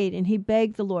prayed and he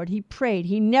begged the Lord. He prayed.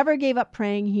 He never gave up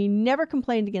praying. He never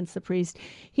complained against the priest.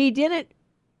 He didn't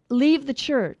leave the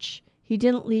church. He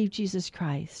didn't leave Jesus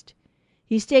Christ.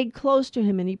 He stayed close to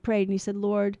him and he prayed and he said,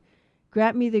 Lord,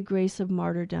 grant me the grace of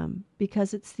martyrdom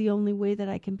because it's the only way that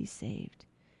I can be saved.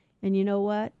 And you know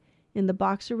what? In the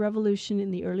Boxer Revolution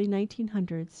in the early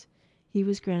 1900s, he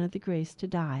was granted the grace to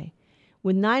die.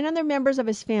 With 9 other members of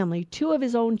his family, 2 of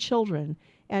his own children,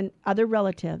 and other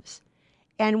relatives.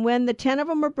 And when the 10 of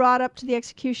them were brought up to the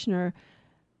executioner,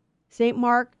 St.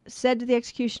 Mark said to the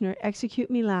executioner,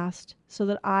 execute me last so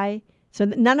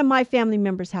that none of my family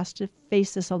members has to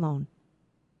face this alone.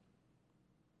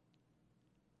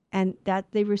 And that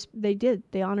they did.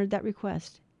 They honored that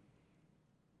request.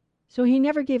 So he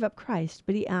never gave up Christ,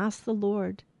 but he asked the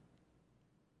Lord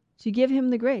to give him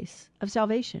the grace of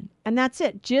salvation. And that's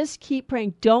it. Just keep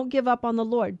praying. Don't give up on the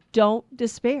Lord. Don't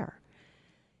despair.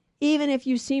 Even if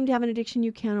you seem to have an addiction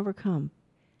you can't overcome.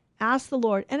 Ask the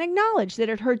Lord and acknowledge that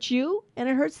it hurts you and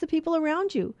it hurts the people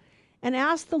around you. And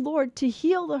ask the Lord to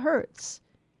heal the hurts.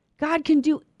 God can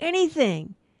do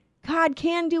anything. God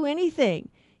can do anything.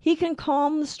 He can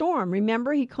calm the storm.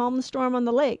 Remember, he calmed the storm on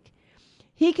the lake.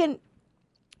 He can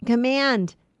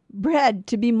command bread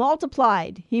to be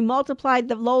multiplied. He multiplied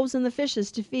the loaves and the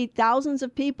fishes to feed thousands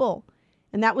of people.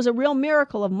 And that was a real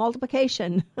miracle of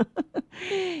multiplication.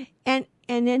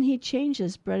 And then he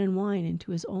changes bread and wine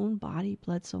into his own body,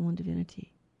 blood, soul, and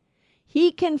divinity.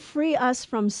 He can free us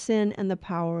from sin and the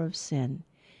power of sin.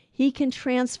 He can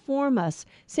transform us.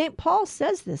 St. Paul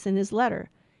says this in his letter.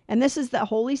 And this is the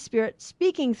Holy Spirit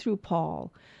speaking through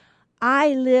Paul. I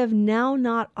live now,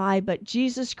 not I, but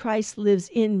Jesus Christ lives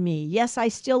in me. Yes, I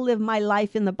still live my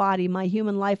life in the body, my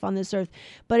human life on this earth,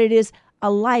 but it is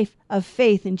a life of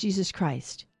faith in Jesus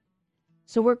Christ.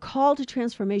 So we're called to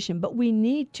transformation, but we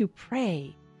need to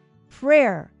pray.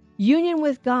 Prayer, union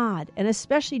with God, and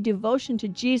especially devotion to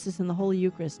Jesus in the Holy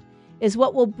Eucharist is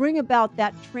what will bring about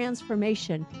that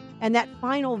transformation and that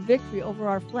final victory over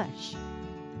our flesh.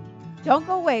 Don't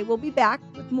go away. We'll be back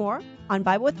with more on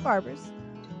Bible with Barbers.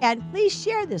 And please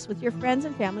share this with your friends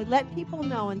and family. Let people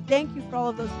know. And thank you for all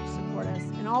of those who support us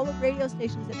and all the radio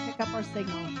stations that pick up our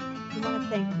signal. We want to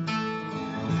thank you.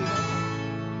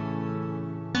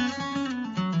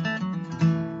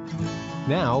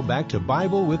 Now back to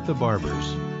Bible with the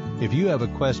Barbers. If you have a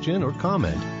question or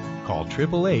comment, call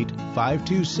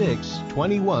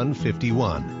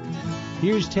 888-526-2151.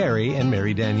 Here's Terry and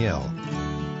Mary Danielle.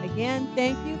 Again,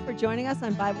 thank you for joining us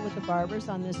on Bible with the Barbers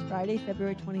on this Friday,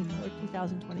 February 24,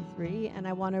 2023. And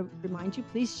I want to remind you,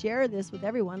 please share this with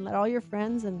everyone. Let all your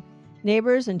friends and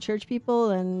neighbors and church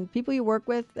people and people you work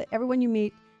with, everyone you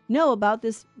meet, know about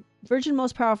this Virgin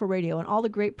Most Powerful Radio and all the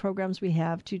great programs we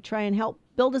have to try and help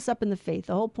build us up in the faith.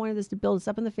 The whole point of this is to build us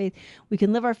up in the faith. We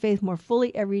can live our faith more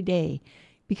fully every day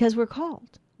because we're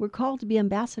called. We're called to be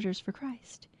ambassadors for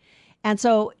Christ. And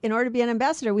so in order to be an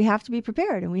ambassador, we have to be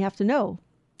prepared and we have to know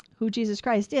who Jesus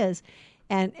Christ is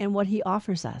and what he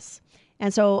offers us.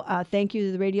 And so thank you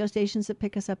to the radio stations that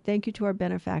pick us up. Thank you to our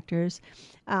benefactors,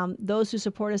 those who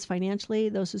support us financially,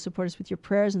 those who support us with your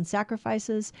prayers and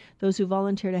sacrifices, those who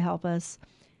volunteer to help us.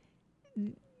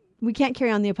 We can't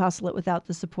carry on the apostolate without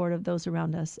the support of those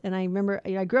around us. And I remember,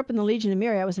 I grew up in the Legion of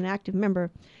Mary. I was an active member.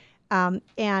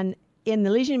 And in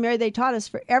the Legion of Mary, they taught us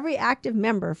for every active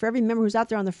member, for every member who's out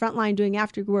there on the front line doing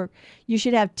after work, you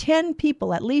should have 10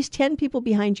 people, at least 10 people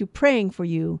behind you praying for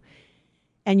you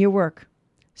and your work.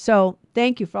 So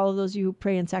thank you for all of those of you who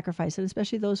pray and sacrifice, and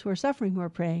especially those who are suffering who are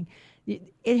praying.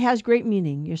 It has great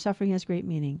meaning. Your suffering has great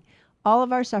meaning. All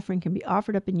of our suffering can be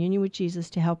offered up in union with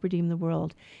Jesus to help redeem the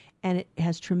world, and it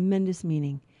has tremendous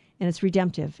meaning, and it's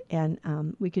redemptive, and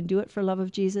we can do it for love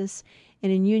of Jesus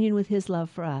and in union with his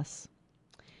love for us.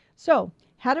 So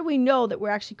how do we know that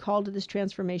we're actually called to this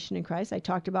transformation in Christ? I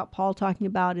talked about Paul talking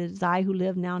about it is I who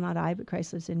live, now not I, but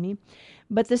Christ lives in me.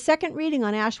 But the second reading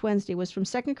on Ash Wednesday was from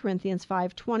 2 Corinthians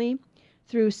 5:20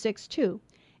 through 6:2.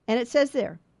 And it says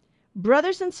there,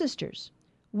 brothers and sisters,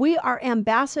 we are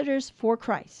ambassadors for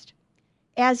Christ,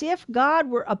 as if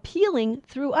God were appealing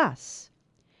through us.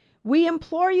 We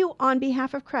implore you on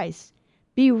behalf of Christ,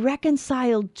 be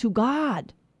reconciled to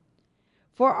God.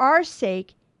 For our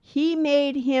sake, he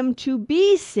made him to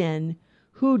be sin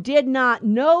who did not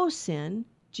know sin.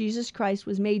 Jesus Christ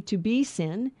was made to be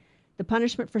sin. The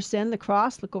punishment for sin, the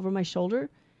cross, look over my shoulder,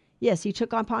 Yes, he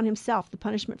took upon himself the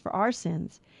punishment for our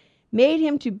sins, made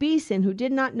him to be sin who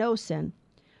did not know sin,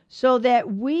 so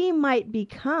that we might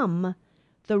become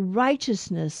the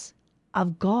righteousness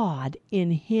of God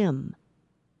in him.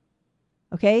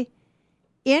 Okay?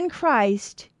 In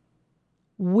Christ,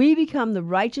 we become the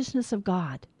righteousness of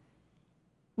God.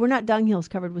 We're not dunghills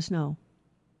covered with snow.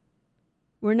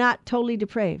 We're not totally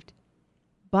depraved.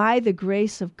 By the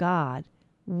grace of God,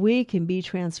 we can be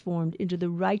transformed into the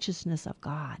righteousness of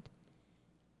God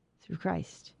through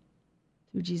Christ,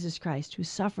 through Jesus Christ, who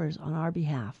suffers on our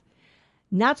behalf.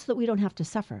 Not so that we don't have to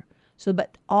suffer,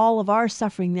 but all of our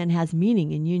suffering then has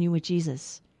meaning in union with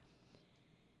Jesus.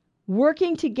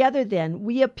 Working together then,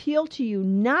 we appeal to you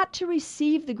not to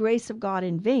receive the grace of God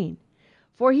in vain.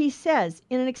 For he says,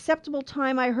 in an acceptable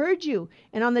time I heard you,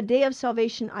 and on the day of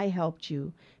salvation I helped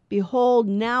you. Behold,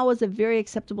 now is a very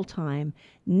acceptable time.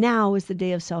 Now is the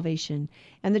day of salvation.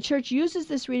 And the church uses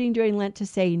this reading during Lent to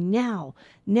say, now,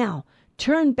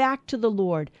 turn back to the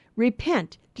Lord.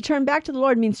 Repent. To turn back to the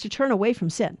Lord means to turn away from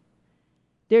sin.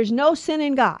 There's no sin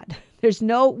in God. There's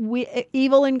no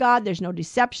evil in God. There's no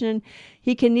deception.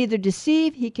 He can neither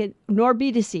deceive, nor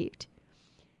be deceived.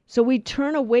 So we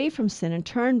turn away from sin and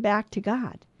turn back to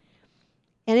God.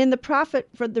 And in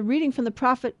for the reading from the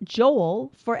prophet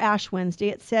Joel for Ash Wednesday,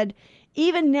 it said,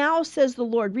 even now, says the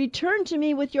Lord, return to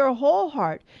me with your whole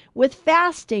heart, with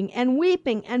fasting and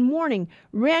weeping and mourning.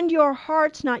 Rend your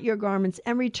hearts, not your garments,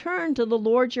 and return to the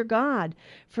Lord your God.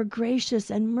 For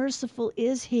gracious and merciful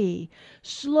is he,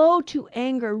 slow to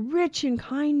anger, rich in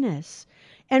kindness,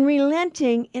 and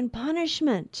relenting in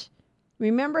punishment.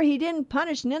 Remember, he didn't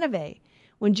punish Nineveh.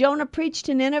 When Jonah preached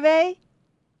to Nineveh,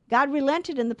 God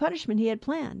relented in the punishment he had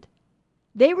planned.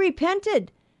 They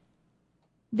repented.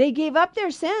 They gave up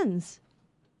their sins.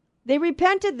 They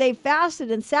repented, they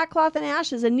fasted in sackcloth and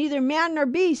ashes, and neither man nor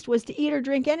beast was to eat or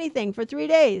drink anything for 3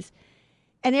 days.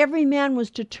 And every man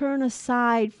was to turn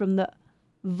aside from the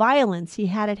violence he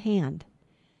had at hand.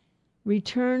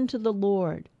 Return to the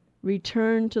Lord.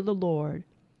 Return to the Lord.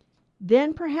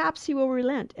 Then perhaps he will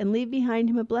relent and leave behind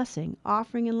him a blessing,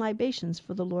 offering and libations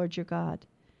for the Lord your God.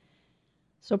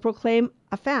 So proclaim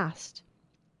a fast.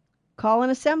 Call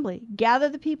an assembly. Gather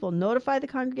the people. Notify the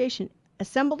congregation.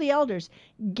 Assemble the elders.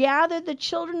 Gather the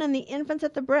children and the infants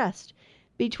at the breast.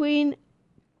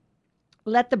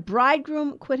 Let the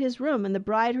bridegroom quit his room and the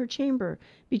bride her chamber.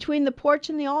 Between the porch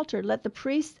and the altar, let the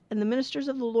priests and the ministers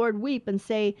of the Lord weep and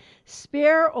say,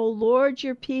 spare, O Lord,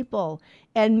 your people,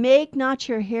 and make not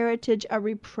your heritage a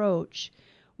reproach.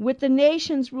 With the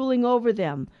nations ruling over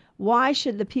them, why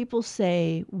should the people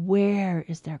say, where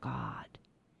is their God?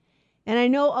 And I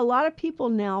know a lot of people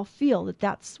now feel that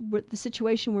that's the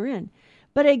situation we're in.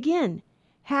 But again,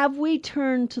 have we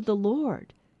turned to the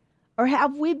Lord? Or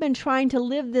have we been trying to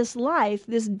live this life,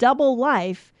 this double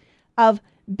life of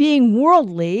being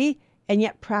worldly and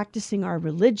yet practicing our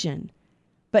religion,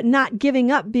 but not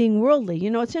giving up being worldly?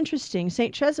 You know, it's interesting.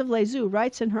 St. Therese of Lisieux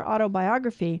writes in her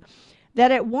autobiography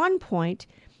that at one point,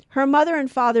 her mother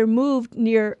and father moved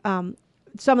near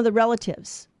some of the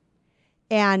relatives,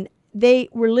 and they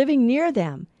were living near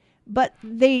them, but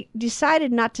they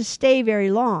decided not to stay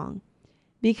very long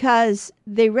because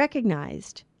they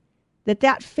recognized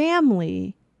that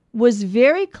family was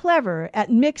very clever at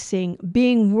mixing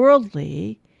being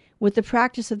worldly with the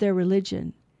practice of their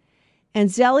religion. And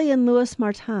Zélie and Louis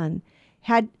Martin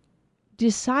had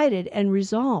decided and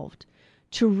resolved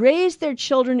to raise their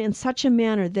children in such a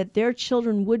manner that their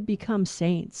children would become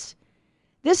saints.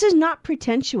 This is not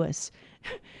pretentious.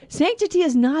 Sanctity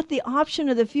is not the option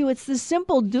of the few. It's the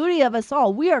simple duty of us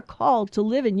all. We are called to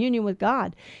live in union with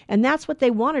God. And that's what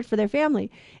they wanted for their family.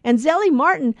 And Zélie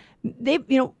Martin,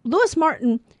 Louis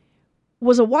Martin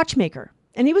was a watchmaker.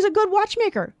 And he was a good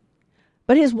watchmaker.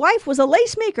 But his wife was a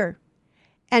lace maker.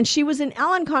 And she was in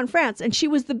Alencon, France. And she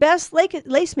was the best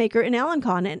lace maker in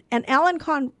Alencon. And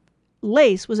Alencon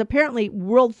lace was apparently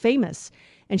world famous.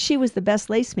 And she was the best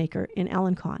lace maker in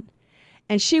Alencon.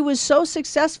 And she was so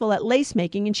successful at lace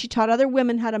making, and she taught other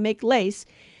women how to make lace,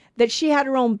 that she had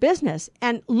her own business.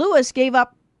 And Louis gave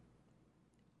up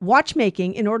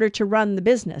watchmaking in order to run the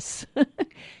business.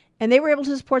 And they were able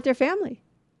to support their family.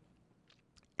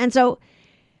 And so,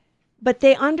 but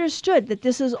they understood that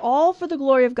this is all for the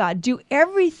glory of God. Do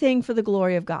everything for the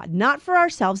glory of God, not for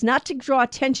ourselves, not to draw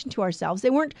attention to ourselves. They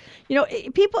weren't,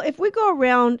 people, if we go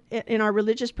around in our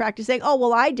religious practice saying, oh,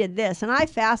 well, I did this and I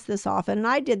fast this often and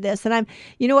I did this and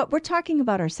we're talking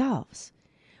about ourselves.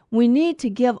 We need to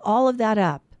give all of that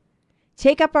up.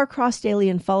 Take up our cross daily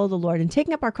and follow the Lord. And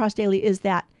taking up our cross daily is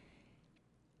that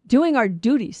doing our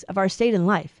duties of our state in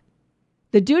life.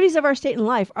 The duties of our state in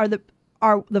life are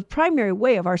the primary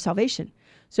way of our salvation.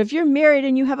 So if you're married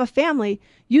and you have a family,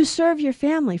 you serve your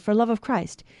family for love of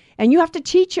Christ. And you have to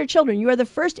teach your children. You are the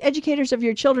first educators of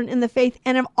your children in the faith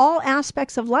and of all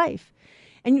aspects of life.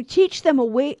 And you teach them a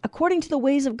way according to the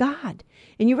ways of God.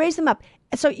 And you raise them up.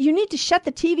 So you need to shut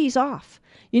the TVs off.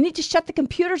 You need to shut the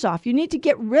computers off. You need to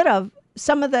get rid of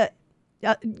some of the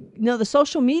the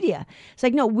social media. It's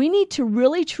like, no, we need to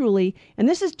really, truly, and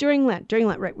this is during Lent,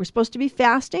 right? We're supposed to be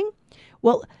fasting.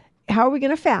 Well, how are we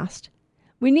going to fast?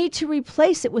 We need to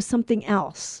replace it with something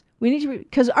else. We need to,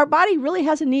 because our body really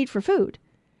has a need for food,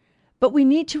 but we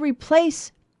need to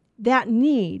replace that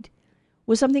need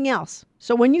with something else.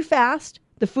 So when you fast,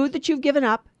 the food that you've given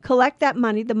up, collect that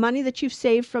money, the money that you've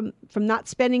saved from not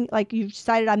spending, like you've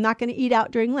decided, I'm not going to eat out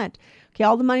during Lent. Okay,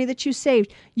 all the money that you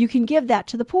saved, you can give that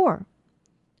to the poor.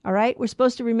 All right, we're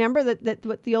supposed to remember that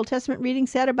what the Old Testament reading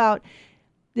said about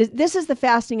this is the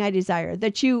fasting I desire,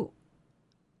 that you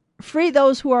free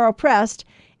those who are oppressed,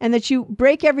 and that you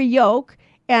break every yoke,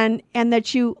 and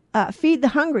that you feed the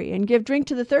hungry and give drink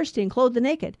to the thirsty and clothe the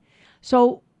naked.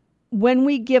 So when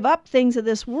we give up things of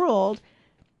this world,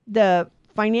 the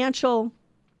financial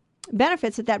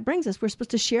benefits that brings us, we're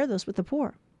supposed to share those with the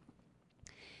poor.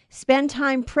 Spend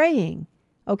time praying.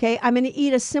 Okay, I'm going to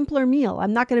eat a simpler meal.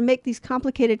 I'm not going to make these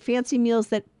complicated, fancy meals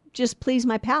that just please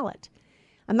my palate.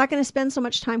 I'm not going to spend so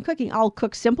much time cooking. I'll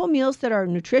cook simple meals that are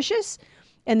nutritious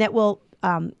and that will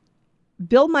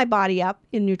build my body up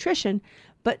in nutrition,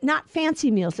 but not fancy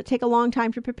meals that take a long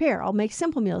time to prepare. I'll make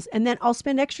simple meals, and then I'll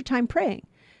spend extra time praying.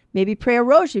 Maybe pray a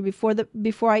rosary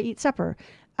before I eat supper.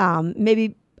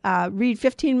 Maybe read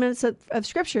 15 minutes of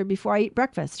scripture before I eat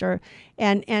breakfast,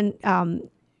 and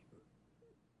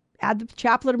add the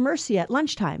chaplet of mercy at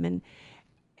lunchtime, and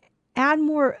add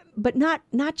more, but not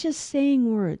just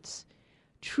saying words,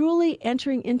 truly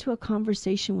entering into a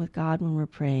conversation with God when we're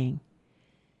praying.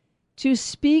 To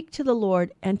speak to the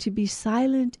Lord and to be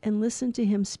silent and listen to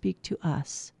him speak to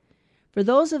us. For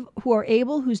those who are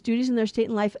able, whose duties in their state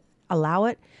in life allow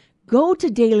it, go to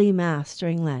daily Mass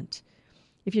during Lent.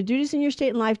 If your duties in your state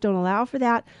in life don't allow for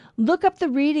that, look up the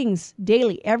readings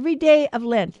daily. Every day of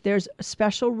Lent, there's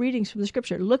special readings from the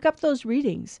Scripture. Look up those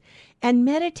readings and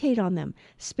meditate on them.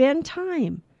 Spend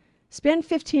time. Spend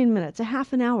 15 minutes, a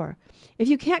half an hour. If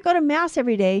you can't go to Mass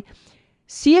every day,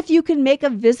 see if you can make a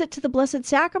visit to the Blessed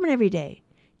Sacrament every day.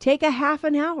 Take a half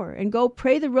an hour and go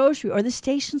pray the Rosary or the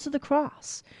Stations of the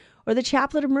Cross or the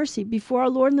Chaplet of Mercy before our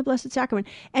Lord in the Blessed Sacrament.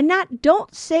 And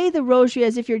don't say the Rosary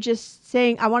as if you're just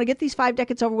saying, I want to get these 5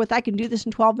 decades over with. I can do this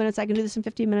in 12 minutes. I can do this in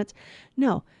 15 minutes.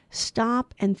 No,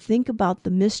 stop and think about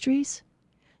the mysteries.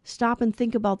 Stop and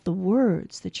think about the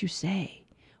words that you say.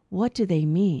 What do they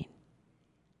mean?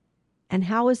 And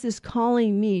how is this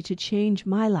calling me to change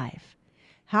my life?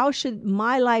 How should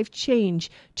my life change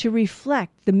to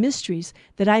reflect the mysteries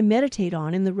that I meditate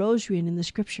on in the Rosary and in the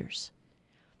Scriptures?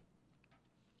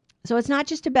 So it's not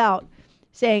just about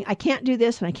saying, I can't do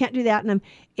this and I can't do that. And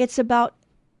it's about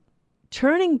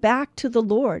turning back to the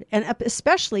Lord, and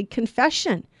especially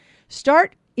confession.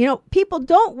 Start, people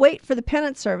don't wait for the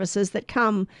penance services that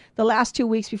come the last 2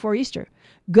 weeks before Easter.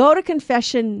 Go to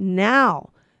confession now.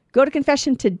 Go to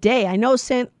confession today. I know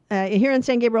here in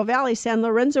San Gabriel Valley, San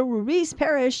Lorenzo Ruiz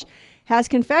Parish has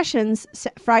confessions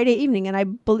Friday evening, and I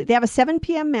believe they have a 7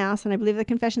 p.m. Mass, and I believe the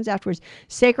confessions afterwards.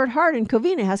 Sacred Heart in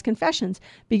Covina has confessions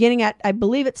beginning at, I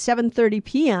believe it's 7:30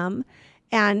 p.m.,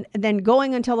 and then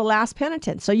going until the last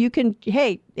penitent. So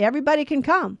everybody can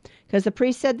come, because the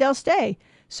priest said they'll stay.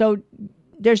 So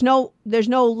there's no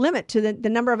limit to the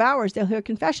number of hours they'll hear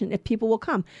confession if people will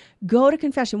come. Go to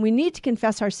confession. We need to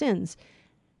confess our sins.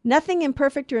 Nothing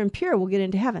imperfect or impure will get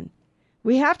into heaven.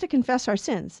 We have to confess our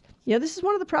sins. This is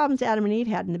one of the problems Adam and Eve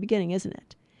had in the beginning, isn't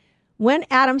it? When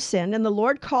Adam sinned and the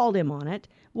Lord called him on it,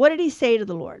 what did he say to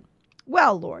the Lord?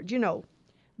 Well, Lord,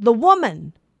 the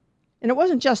woman, and it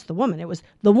wasn't just the woman, it was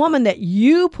the woman that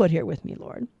you put here with me,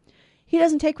 Lord. He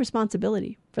doesn't take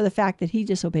responsibility for the fact that he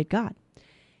disobeyed God.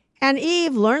 And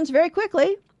Eve learns very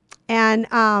quickly, and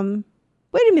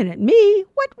wait a minute, me?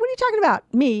 What are you talking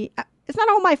about? Me? It's not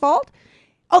all my fault.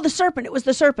 Oh, the serpent, it was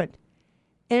the serpent.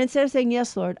 And instead of saying,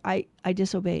 yes, Lord, I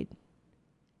disobeyed.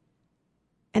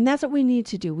 And that's what we need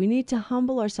to do. We need to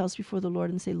humble ourselves before the Lord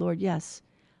and say, Lord, yes,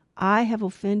 I have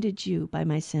offended you by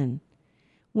my sin.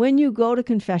 When you go to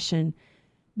confession,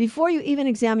 before you even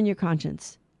examine your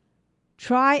conscience,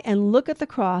 try and look at the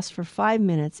cross for 5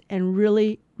 minutes and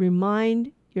really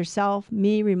remind yourself,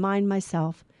 remind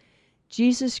myself,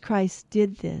 Jesus Christ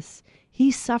did this. He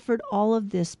suffered all of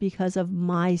this because of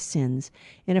my sins.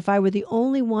 And if I were the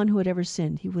only one who had ever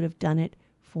sinned, he would have done it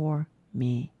for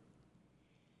me.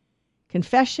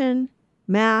 Confession,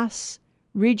 Mass,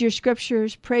 read your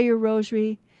scriptures, pray your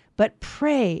rosary, but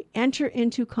pray, enter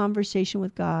into conversation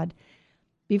with God.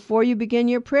 Before you begin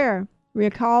your prayer,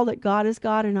 recall that God is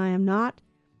God and I am not,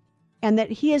 and that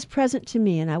He is present to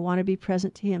me and I want to be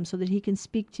present to Him so that He can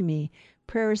speak to me.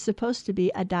 Prayer is supposed to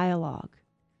be a dialogue.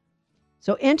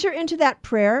 So enter into that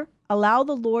prayer, allow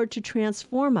the Lord to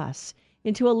transform us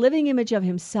into a living image of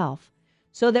Himself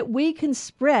so that we can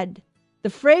spread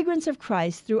the fragrance of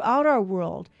Christ throughout our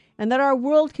world, and that our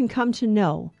world can come to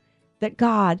know that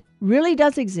God really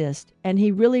does exist and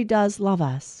He really does love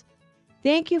us.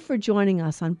 Thank you for joining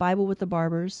us on Bible with the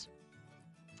Barbers.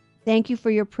 Thank you for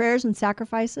your prayers and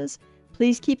sacrifices.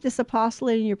 Please keep this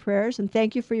apostolate in your prayers, and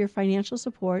thank you for your financial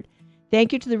support.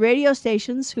 Thank you to the radio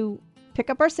stations who pick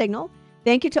up our signal.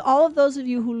 Thank you to all of those of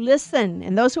you who listen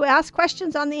and those who ask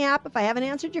questions on the app. If I haven't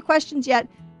answered your questions yet,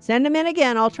 send them in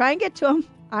again. I'll try and get to them.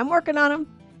 I'm working on them.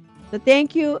 So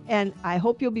thank you, and I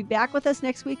hope you'll be back with us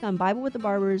next week on Bible with the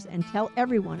Barbers and tell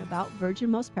everyone about Virgin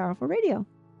Most Powerful Radio.